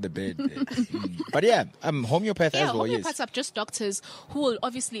 stones under the bed. There. But yeah, I'm homeopath Yeah, as well, homeopaths yes. are just doctors who will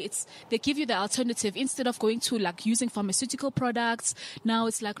obviously they give you the alternative instead of going to like using pharmaceutical products. Now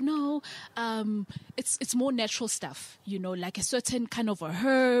it's like no, it's more natural stuff. Like a certain kind of a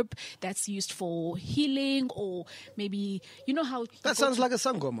herb that's used for healing, or maybe how That sounds like a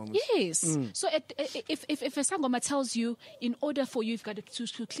sangoma. yes. So if a sangoma tells you in order for you've got to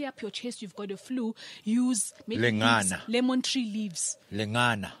clear up your chest, you've got a flu, use maybe Lengana. leaves, lemon tree leaves.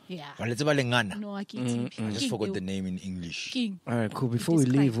 Lengana. Yeah. Well, it's about Lengana. No, I I just forgot the name in English. King. All right, cool. Before we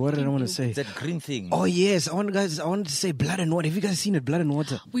leave, what did I want to say? It's that green thing. Oh, yes. I wanted to say Blood and Water. Have you guys seen it, Blood and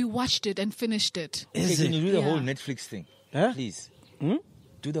Water? We watched it and finished it. Okay, Is can you it? do the Yeah. whole Netflix thing? Huh? Please.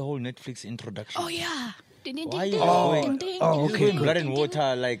 Do the whole Netflix introduction. Oh yeah. Ding, ding, Why are ding, you ding, going? ding, ding. Oh, You're okay, doing cool. Blood and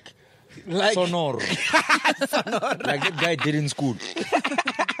Water like sonor. Like that guy did in school.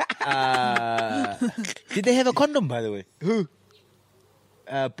 Did they have a condom, by the way? Who?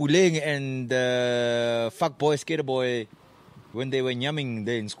 Puleng and fuckboy, skater boy, when they were nyamming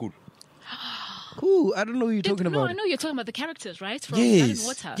there in school. Cool. I don't know what you're talking No, about. I know you're talking about the characters, right? From Blood and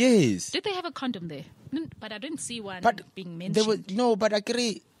Water. Yes. Did they have a condom there? But I didn't see one But being there mentioned. was no. But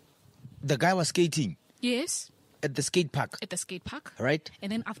actually, the guy was skating Yes, at the skate park, at the skate park. right?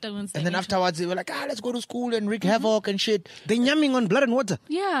 And then afterwards. And then afterwards, they were like, let's go to school and wreak havoc and shit. They're yamming on Blood and Water.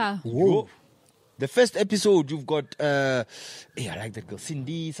 Yeah. Whoa. The first episode, you've got, I like that girl,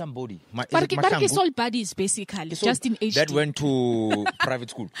 Cindy, somebody. Is But it it's Mahlangu? all buddies, basically. So Just in HD. that went to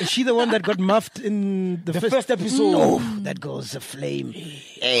private school. Is she the one that got muffed in the First episode. Oh, that girl's a flame.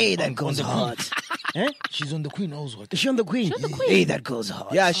 Hey, that girl's hot. Eh? She's on the Queen also. Is she on the Queen? She's on the Queen. Hey, that girl's hot.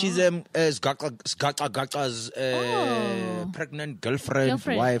 Yeah, she's Gaga's pregnant girlfriend,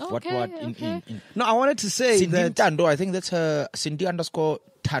 wife, Okay, what. okay. In. No, I wanted to say Cindy that. Tando, I think that's her, Cindy _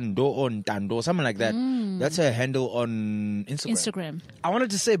 Tando on Tando, something like that. That's her handle on Instagram. I wanted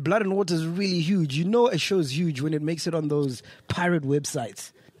to say Blood and Water is really huge. You know a show's huge when it makes it on those pirate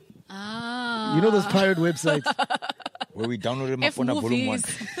websites. Ah. You know those pirate websites? Where we downloaded my F phone at volume 1.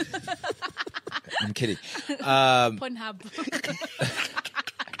 movies. I'm kidding. Pornhub.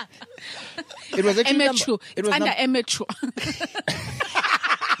 It was actually Amateur. It's under amateur.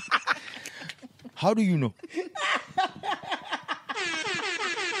 How do you know?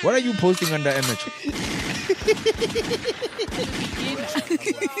 What are you posting under amateur?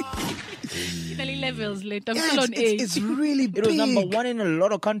 Levels later. I'm still on A. It's really big. It was number 1 in a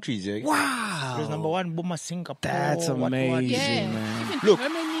lot of countries. Eh? Wow. It was number 1, Boma, Singapore. That's amazing, Yeah. man. Even Look.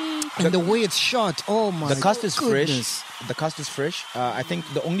 Germany. And the way it's shot, oh my The cast is goodness. fresh. The cast is fresh. I think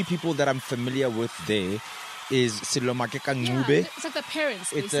the only people that I'm familiar with there is Silo Makeka Yeah, Ngube. it's like the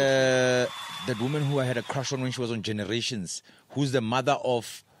parents. It's basically. that woman who I had a crush on when she was on Generations, who's the mother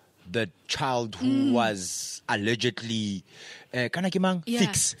of the child who was allegedly Kanakimang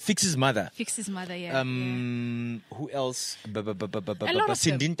Yeah. Fix's mother. Fix's mother, yeah. Who else? lot of them.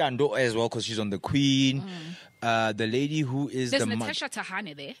 Sindin Tando as well, because she's on the Queen. The lady who is There's the Natasha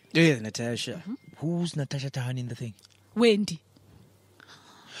Tahane there. Yeah, Natasha. who's Natasha Tahan in the thing? Wendy.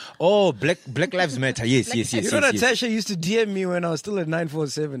 Oh, Black Lives Matter. Yes. You know, Natasha used to DM me when I was still at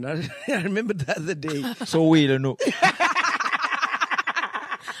 947. I remember the other day. So we don't know.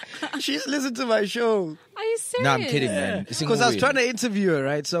 She used to listen to my show. Are you serious? No, I'm kidding, man. Because I was trying to interview her,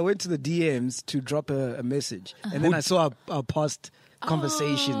 right? So I went to the DMs to drop a message. And then I saw our past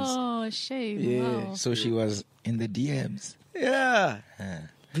conversations. Oh, shame. Yeah. Wow. So she was in the DMs. Yeah.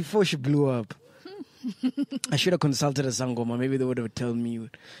 Before she blew up. I should have consulted a Sangoma. Maybe they would have told me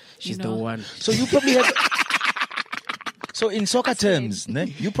she's the one. So you probably have. So in soccer terms, ne,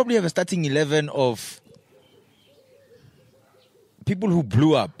 you probably have a starting 11 of people who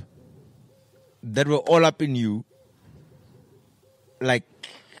blew up, that were all up in you, like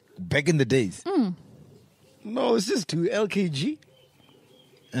back in the days. No, it's just 2. LKG.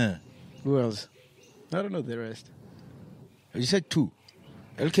 Uh, Who else? I don't know the rest. you said 2.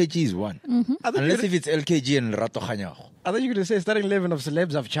 LKG is 1. Unless if it's LKG and Rato Khanyago. I thought you were going to say starting 11 of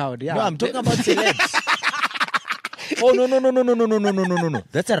celebs I've chowed. Yeah. No, I'm talking about celebs. Oh, no.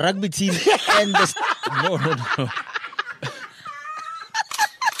 That's a rugby team and no.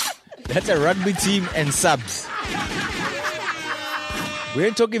 That's a rugby team and subs. We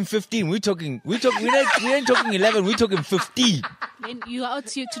ain't talking 15. We ain't talking 11. We're talking 15. Then you are out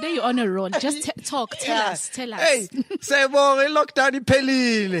today. You're on a roll. Just talk. Tell us. Hey, say more. Lockdown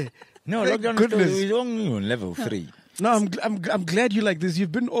pelile. No, Thank lockdown goodness. is only on level 3. No, I'm glad you like this.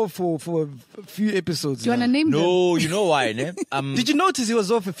 You've been off for a few episodes. Do you want to now. name them? No, you know why, ne? Did you notice he was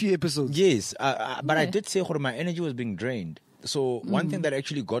off a few episodes? Yes, but I did say my energy was being drained. So one thing that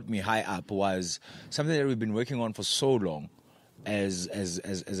actually got me high up was something that we've been working on for so long as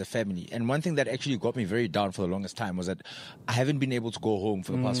a family. And one thing that actually got me very down for the longest time was that I haven't been able to go home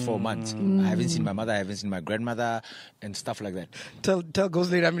for the past 4 months. I haven't seen my mother, I haven't seen my grandmother and stuff like that. Tell Ghost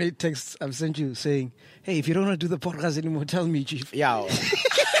Lady how many texts I've sent you saying, hey, if you don't want to do the podcast anymore, tell me, Chief. Yeah.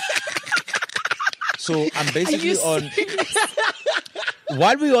 So I'm basically on...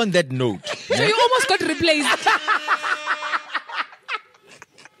 While we're on that note... So you almost got replaced.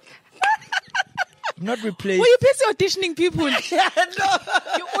 Not replaced. Were you busy auditioning people? No.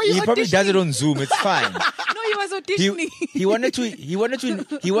 He probably does it on Zoom. It's fine. No, he was auditioning.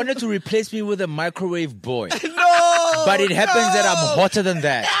 He wanted to replace me with a microwave boy. No! But it happens that I'm hotter than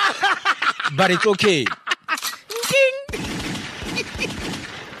that. But it's okay.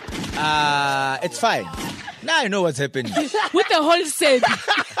 It's fine. Now I know what's happening. With the whole set.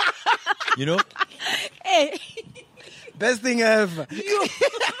 You know? Hey, Best thing ever.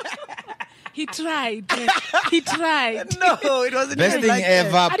 he tried. He tried. No, it wasn't Best even thing like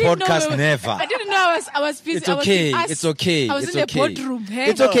ever, I didn't know podcast we were- never. I didn't know I was busy. It's okay. I was It's okay. I was It's in okay. the boardroom. Hey?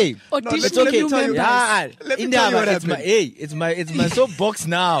 It's okay. Auditioning It's okay. new members. Yeah, Let me tell you what it's my happened. it's my soapbox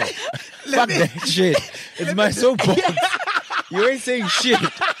now. Fuck that shit. It's my soapbox. You ain't saying shit.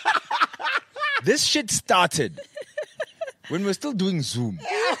 This shit started when we're still doing Zoom.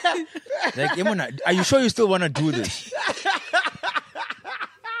 Like, Emona, are you sure you still want to do this?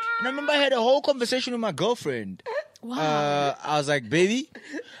 And I remember I had a whole conversation with my girlfriend. Wow. I was like, baby,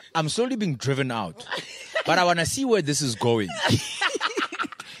 I'm slowly being driven out, but I want to see where this is going.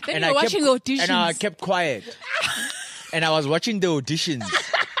 Then you were watching the auditions. And I kept quiet. And I was watching the auditions.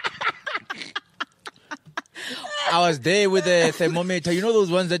 I was there with a thermometer. You know those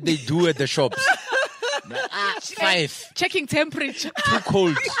ones that they do at the shops? 5. Checking temperature. Too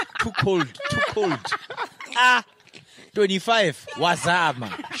cold. 25.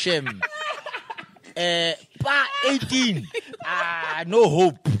 Wazama. Shem. 18. No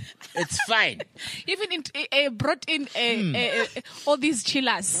hope. It's fine. Even brought in all these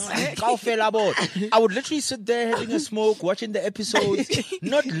chillers. I would literally sit there having a smoke, watching the episodes,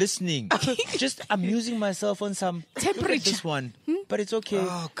 not listening, just amusing myself on some Temperature. Look at this one, but it's okay.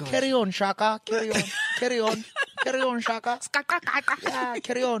 Oh, God. Carry on, Shaka. Carry on, Shaka. Yeah,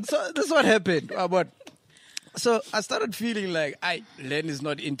 carry on. So this is what happened. So I started feeling like Len is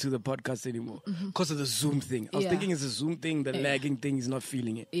not into the podcast anymore because of the Zoom thing. I was Yeah. thinking it's a Zoom thing, the lagging thing, he's not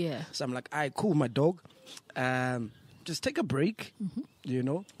feeling it. Yeah. So I'm like, cool, my dog. Just take a break, you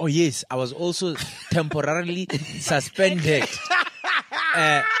know. Oh yes, I was also temporarily suspended.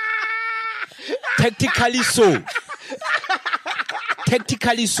 Tactically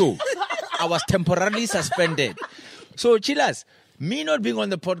so, I was temporarily suspended. So chillers, me not being on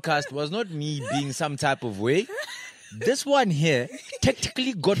the podcast was not me being some type of way. This one here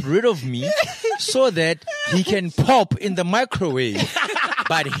technically got rid of me so that he can pop in the microwave.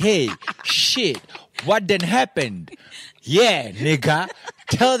 But hey, shit, what then happened? Yeah, nigga,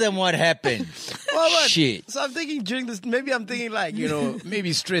 tell them what happened. Shit. So I'm thinking during this, maybe I'm thinking like,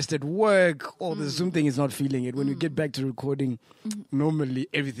 maybe stressed at work or the Zoom thing is not feeling it. When we get back to recording, normally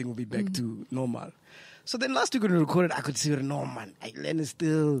everything will be back to normal. So then last week when we recorded, I could see, no man, Len is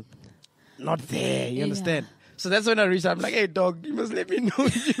still not there. You understand? So that's when I reached out. I'm like, hey dog, you must let me know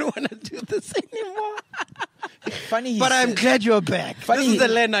if you don't want to do this anymore. Funny, But I'm glad you're back. Funny This is the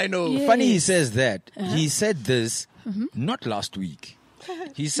Len I know. Yeah. Funny he says that. He said this not last week.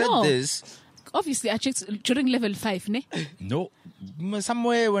 He said No. this Obviously, I checked during level 5, ne? No,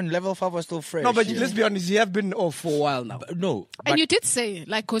 somewhere when level 5 was still fresh. No, but let's be honest, you have been off for a while now. No. And you did say,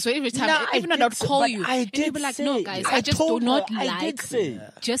 like, because every time, Nah, even I when I'd did say- call but you, I and you'd did be like, say- no, guys, I I just do told not her, I did like say.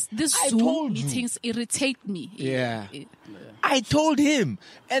 just this I Zoom told you. meetings irritate me. Yeah. I told him,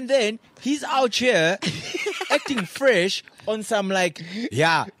 and then he's out here acting fresh on some like,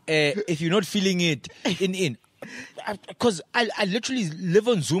 if you're not feeling it, in. Because I literally live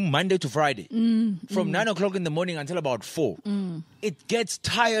on Zoom Monday to Friday from 9 o'clock in the morning until about 4. It gets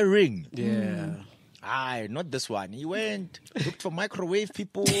tiring. Yeah. Aye, not this one. He went, looked for microwave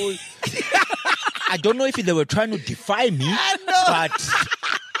people. I don't know if they were trying to defy me, but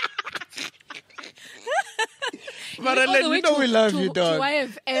Marilyn, you know we love you, To dog.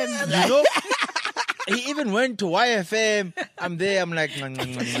 YFM. you know, he even went to YFM. I'm there. I'm like, A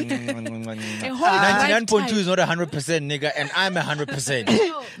whole 99.2 is not 100%, nigga, and I'm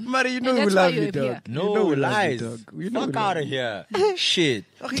 100%. Mari, you know And we that's why love you, you're dog. here. No you know we love lies. you, dog. You know Fuck we love out of you. here. Shit.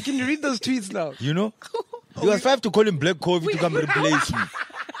 Okay, can you read those tweets now? You know? You guys have to call him Black Coffee to come replace me.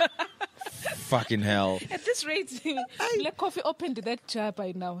 Fucking hell. At this rate, Black Coffee opened that jar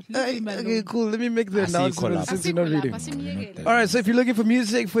by now. Leave him alone. Okay, cool. Let me make the I see you announcement collab. since you're not reading. Asimiyekele. All right, so if you're looking for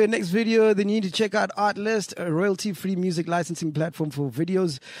music for your next video, then you need to check out Artlist, a royalty-free music licensing platform for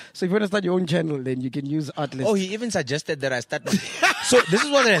videos. So if you want to start your own channel, then you can use Artlist. Oh, he even suggested that I start. So this is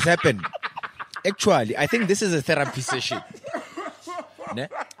what has happened. Actually, I think this is a therapy session. Ne?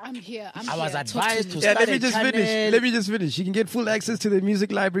 I'm here. I was here. advised to Yeah, start let me a just channel. finish. Let me just finish. You can get full access to the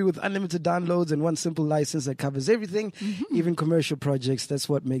music library with unlimited downloads and one simple license that covers everything, even commercial projects. That's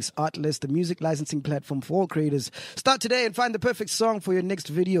what makes Artlist the music licensing platform for all creators. Start today and find the perfect song for your next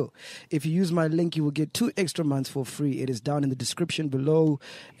video. If you use my link, you will get 2 extra months for free. It is down in the description below.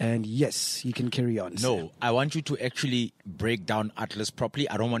 And yes, you can carry on. No, I want you to actually break down Atlas properly.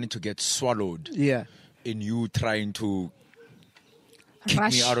 I don't want it to get swallowed Yeah. in you trying to kick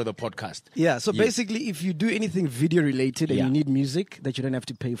Rush. me out of the podcast. Yeah, so Yes. basically, if you do anything video related and Yeah. you need music that you don't have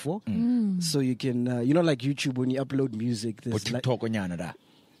to pay for, so you can, like YouTube when you upload music, But there's like, TikTok on da.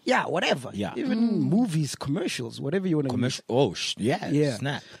 yeah, whatever. Yeah. Even movies, commercials, whatever you want to Commercial. Oh, yeah.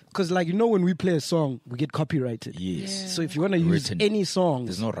 Snap. Because, when we play a song, we get copyrighted. Yes. So if you want to use Written. any songs,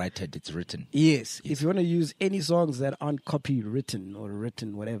 There's no righted, it's written. yes, if you want to use any songs that aren't copywritten or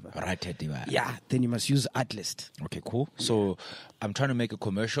written, whatever, Righted. yeah, then you must use Artlist. Okay, cool. So I'm trying to make a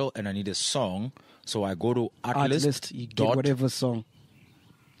commercial and I need a song. So I go to Artlist. Artlist, you get whatever song.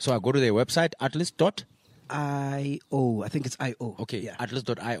 So I go to their website, Artlist. I think it's IO. Okay, yeah.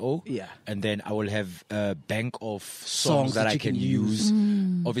 Atlas.io. Yeah. And then I will have a bank of songs that I you can use.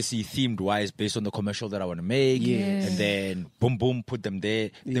 Obviously, themed wise, based on the commercial that I want to make. Yes. And then, boom, boom, put them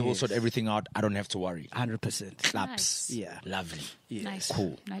there. They will Yes. sort everything out. I don't have to worry. 100%. Claps. Nice. Yeah. Lovely. Nice.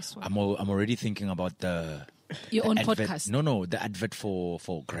 Cool. Nice one. I'm already thinking about Your own advert. podcast. No, the advert for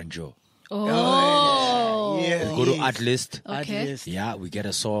Grandeur. Oh. Yeah. Go to Artlist. Okay. Artlist. Yeah, we get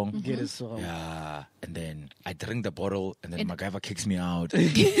a song. Get a song. Yeah, and then I drink the bottle, and then And- MacGyver kicks me out.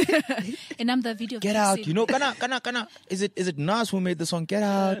 And I'm the video. Get out, vixen. you know, kana. Is it Nas who made the song? Get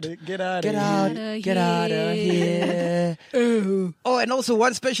out, Get out. get out, get out of here. Oh, and also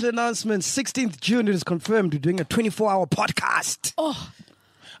one special announcement. 16th June, it is confirmed we're doing a 24-hour podcast. Oh,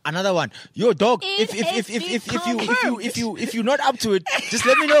 Another one. Yo, dog. It has been If you're not up to it, just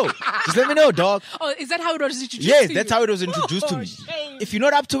let me know. Just let me know, dog. oh, is that how it was introduced? Yes, to that's you? how it was introduced to me. Shame. If you're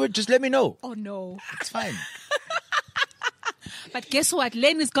not up to it, just let me know. Oh no! It's fine. But guess what?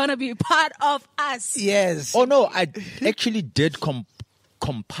 Len is gonna be part of us. Yes. Oh no, I actually did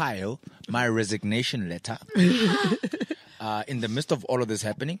compile my resignation letter in the midst of all of this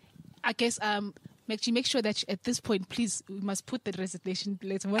happening. I guess make sure that at this point, please, we must put the resignation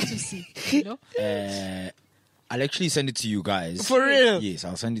letter. What you see, you know? I'll actually send it to you guys. For real? Yes,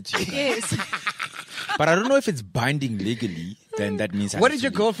 I'll send it to you guys. Yes. But I don't know if it's binding legally. Then that means. What did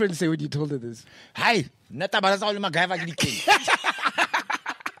your girlfriend say when you told her this? Hi, nata barasa oli MacGyver gilike.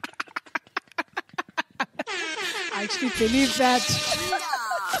 I actually believe that.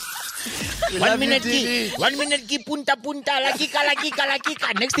 1 minute ki punta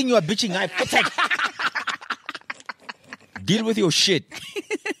lakika. Next thing you are bitching, I protect. Deal with your shit.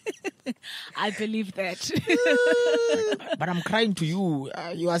 I believe that. But I'm crying to you.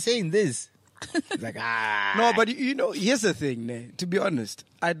 You are saying this. It's like No, but here's the thing, ne? To be honest,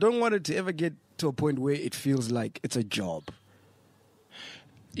 I don't want it to ever get to a point where it feels like it's a job.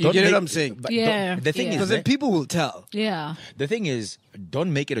 You Don't get make- what I'm saying? but Yeah, The thing yeah. is, Because then people will tell. Yeah. the thing is,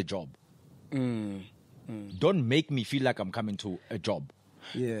 don't make it a job. Don't make me feel like I'm coming to a job.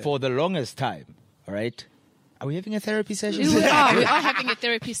 Yeah. For the longest time, all right, Are we having a therapy session? We are having a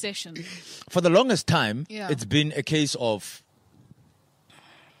therapy session. For the longest time, Yeah. it's been a case of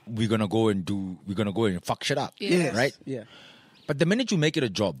we're gonna go and fuck shit up. Yes. Right? Yeah. But the minute you make it a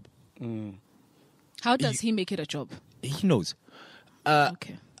job, How does he make it a job? he knows.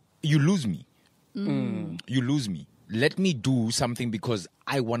 Okay. You lose me. You lose me. Let me do something because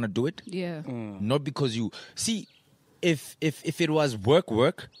I want to do it, Yeah. not because you see. If it was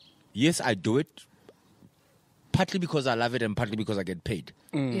work, yes, I do it. Partly because I love it and partly because I get paid.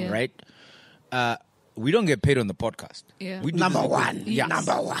 Yeah. Right? We don't get paid on the podcast. Yeah. We do Number this because- one. Yeah.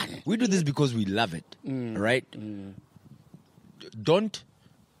 Number one. We do this because we love it. Right? Don't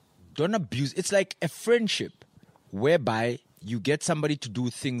abuse. It's like a friendship whereby you get somebody to do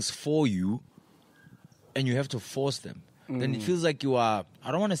things for you and you have to force them. Then it feels like you are,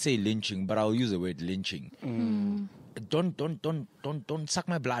 I don't want to say lynching, but I'll use the word lynching. Don't suck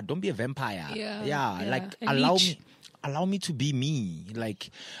my blood. Don't be a vampire. Yeah. Like A leech. allow me to be me. Like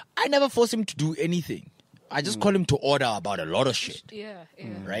I never force him to do anything. I just call him to order about a lot of shit. Yeah.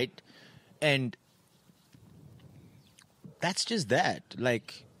 Right? And that's just that.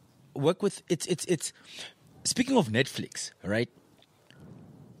 Like work with it's speaking of Netflix, right?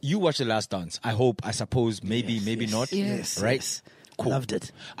 You watched The Last Dance. I suppose, maybe not. Yes. Right? Yes. Cool. Loved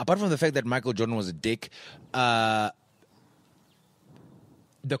it. Apart from the fact that Michael Jordan was a dick, the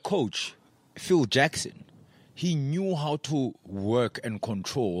coach, Phil Jackson, he knew how to work and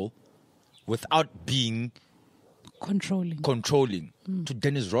control without being controlling to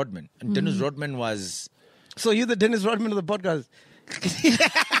Dennis Rodman. And Dennis Rodman was... So you're the Dennis Rodman of the podcast.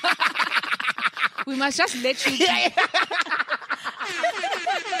 We must just let you be.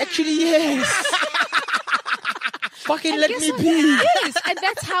 Actually, yes. Fucking let Guess me what? be. Yes, and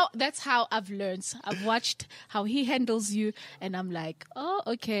that's how I've learned. I've watched how he handles you, and I'm like, oh,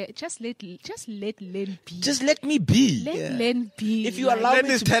 okay, just let Len be. Just let me be. Let Len be. If you Like, allow Learn me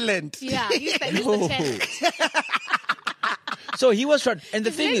his to... talent. yeah, he's the talent. So he was trying... And the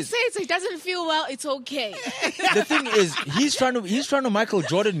If thing Len is... says he doesn't feel well, it's okay. The thing is, he's trying to Michael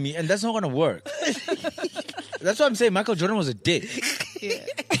Jordan me, and that's not gonna work. That's why I'm saying Michael Jordan was a dick, Yeah.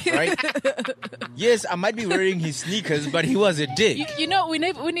 right? Yes, I might be wearing his sneakers, but he was a dick. You know, when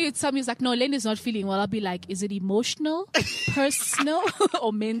you tell me it's like, no, Len is not feeling well, I'll be like, is it emotional, personal,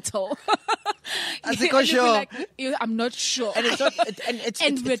 or mental? I think And I'm you'll be sure. like, I'm not sure. And it's not.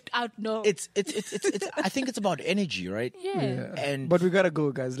 And without no. It's. I think it's about energy, right? Yeah. And But we gotta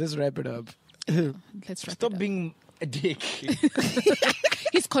go, guys. Let's wrap it up. Let's wrap stop it up. being a dick.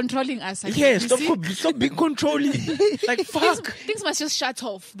 He's controlling us. I think. Yeah, You see? stop being controlling. Like fuck. Things must just shut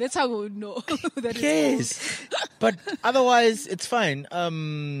off. That's how we would know. that it's Yes, but otherwise it's fine.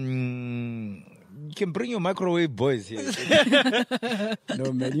 You can bring your microwave boys here.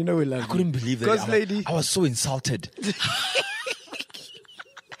 No, man. You know we love I couldn't believe that. Ghost lady. I was so insulted.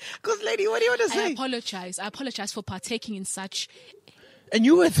 Ghost lady, what do you want to I say? apologize. I apologize for partaking in such. And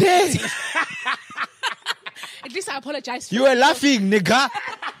you were there. At least I apologize. For You were laughing, nigga.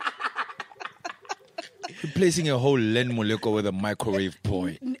 Replacing a whole Len Moleko with a microwave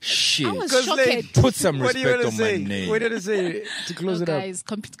boy. Shit. I was Ghost lady. shocked. Put some What do you respect want to on say? my name. What do you want to say to close So it up? guys,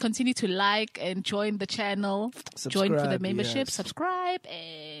 continue to like and join the channel. Join for the Subscribe, membership. yes. Subscribe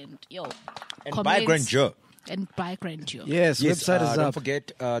and And comments, buy Grandeur. And buy Grandeur. Yes, website is don't up. forget,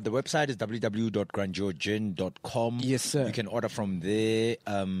 the website is www.grandurgin.com. Yes, sir. You can order from there.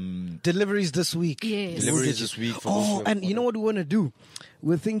 Deliveries this week. Yes. Deliveries this week. For those who Oh, have and you know ordered. what we want to do?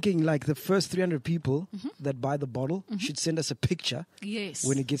 We're thinking like the first 300 people that buy the bottle should send us a picture Yes.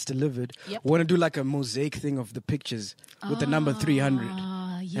 when it gets delivered. Yep. We want to do like a mosaic thing of the pictures with the number 300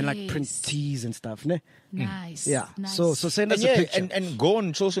 and like print yes. tees and stuff. Ne? Nice. Yeah. Nice. So send us And a yeah, picture. and go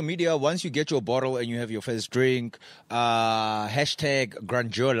on social media once you get your bottle and you have your first drink. Hashtag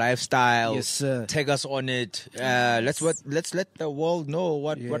Grandeur Lifestyle. Yes, sir. Tag us on it. Let's let the world know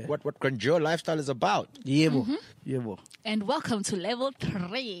what Grandeur Lifestyle is about. Yebo. Yebo. And welcome to level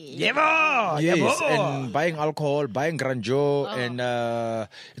 3. Yebo. Yes, and buying alcohol, buying Grandeur, and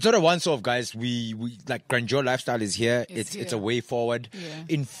it's not a once-off, guys. We like Grandeur Lifestyle is here. It's It's a here. way forward. Yeah.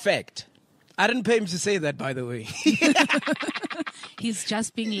 In fact, I didn't pay him to say that, by the way. He's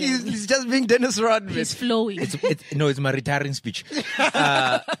just being he's just being Dennis Rodman. He's flowing. it's my retiring speech.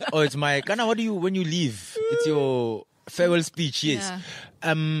 Or it's my when you leave, it's your farewell speech. Yes.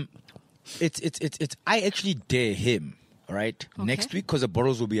 Yeah. It's I actually dare him. Right, next week, because the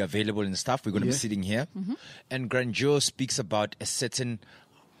bottles will be available and stuff. We're going to be sitting here, and Grandeur speaks about a certain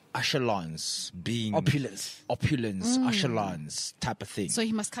echelons being Opulence. echelons type of thing. So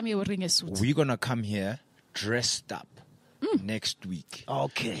he must come here wearing a suit. We're gonna come here dressed up next week.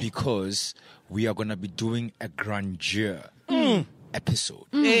 Okay. Because we are going to be doing a grandeur episode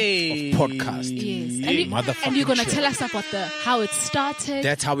Hey. of podcast. Yes. Motherfucking And you're going to chill. tell us about how it started.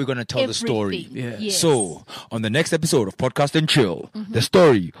 That's how we're going to tell the story. everything. Yeah. Yes. So, on the next episode of Podcast and Chill, the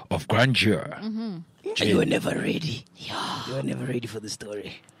story of grandeur. You were never ready. You were never ready for the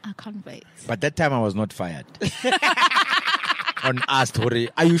story. I can't wait. But that time I was not fired. On asked,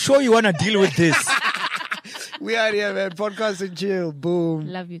 are you sure you want to deal with this? We are here, man. Podcast and chill. Boom.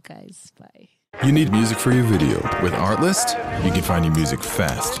 Love you guys. Bye. You need music for your video. With Artlist, you can find your music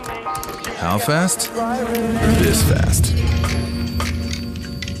fast. How fast? This fast.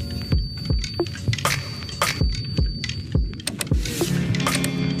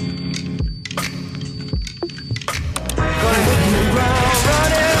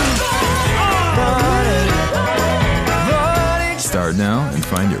 Start now and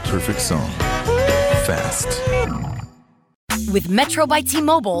find your perfect song. Fast. With Metro by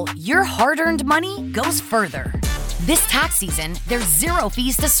T-Mobile, your hard-earned money goes further. This tax season, there's 0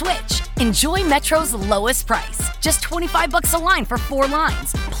 fees to switch. Enjoy Metro's lowest price, just $25 a line for 4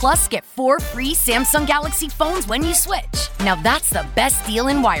 lines. Plus, get 4 free Samsung Galaxy phones when you switch. Now that's the best deal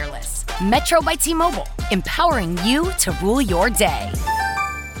in wireless. Metro by T-Mobile, empowering you to rule your day.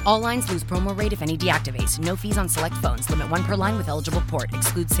 All lines lose promo rate if any deactivates. No fees on select phones. Limit 1 per line with eligible port.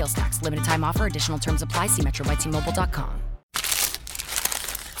 Excludes sales tax. Limited time offer. Additional terms apply. See metrobytmobile.com.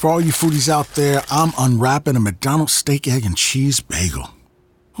 For all you foodies out there, I'm unwrapping a McDonald's steak, egg, and cheese bagel.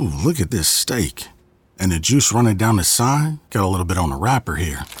 Ooh, look at this steak. And the juice running down the side. Got a little bit on the wrapper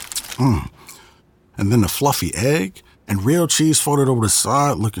here. And then the fluffy egg and real cheese folded over the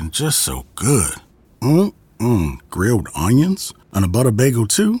side looking just so good. Grilled onions and a butter bagel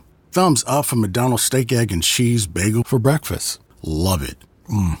too. Thumbs up for McDonald's steak, egg, and cheese bagel for breakfast. Love it.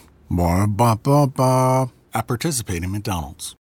 Ba-ba-ba-ba. I participate in McDonald's.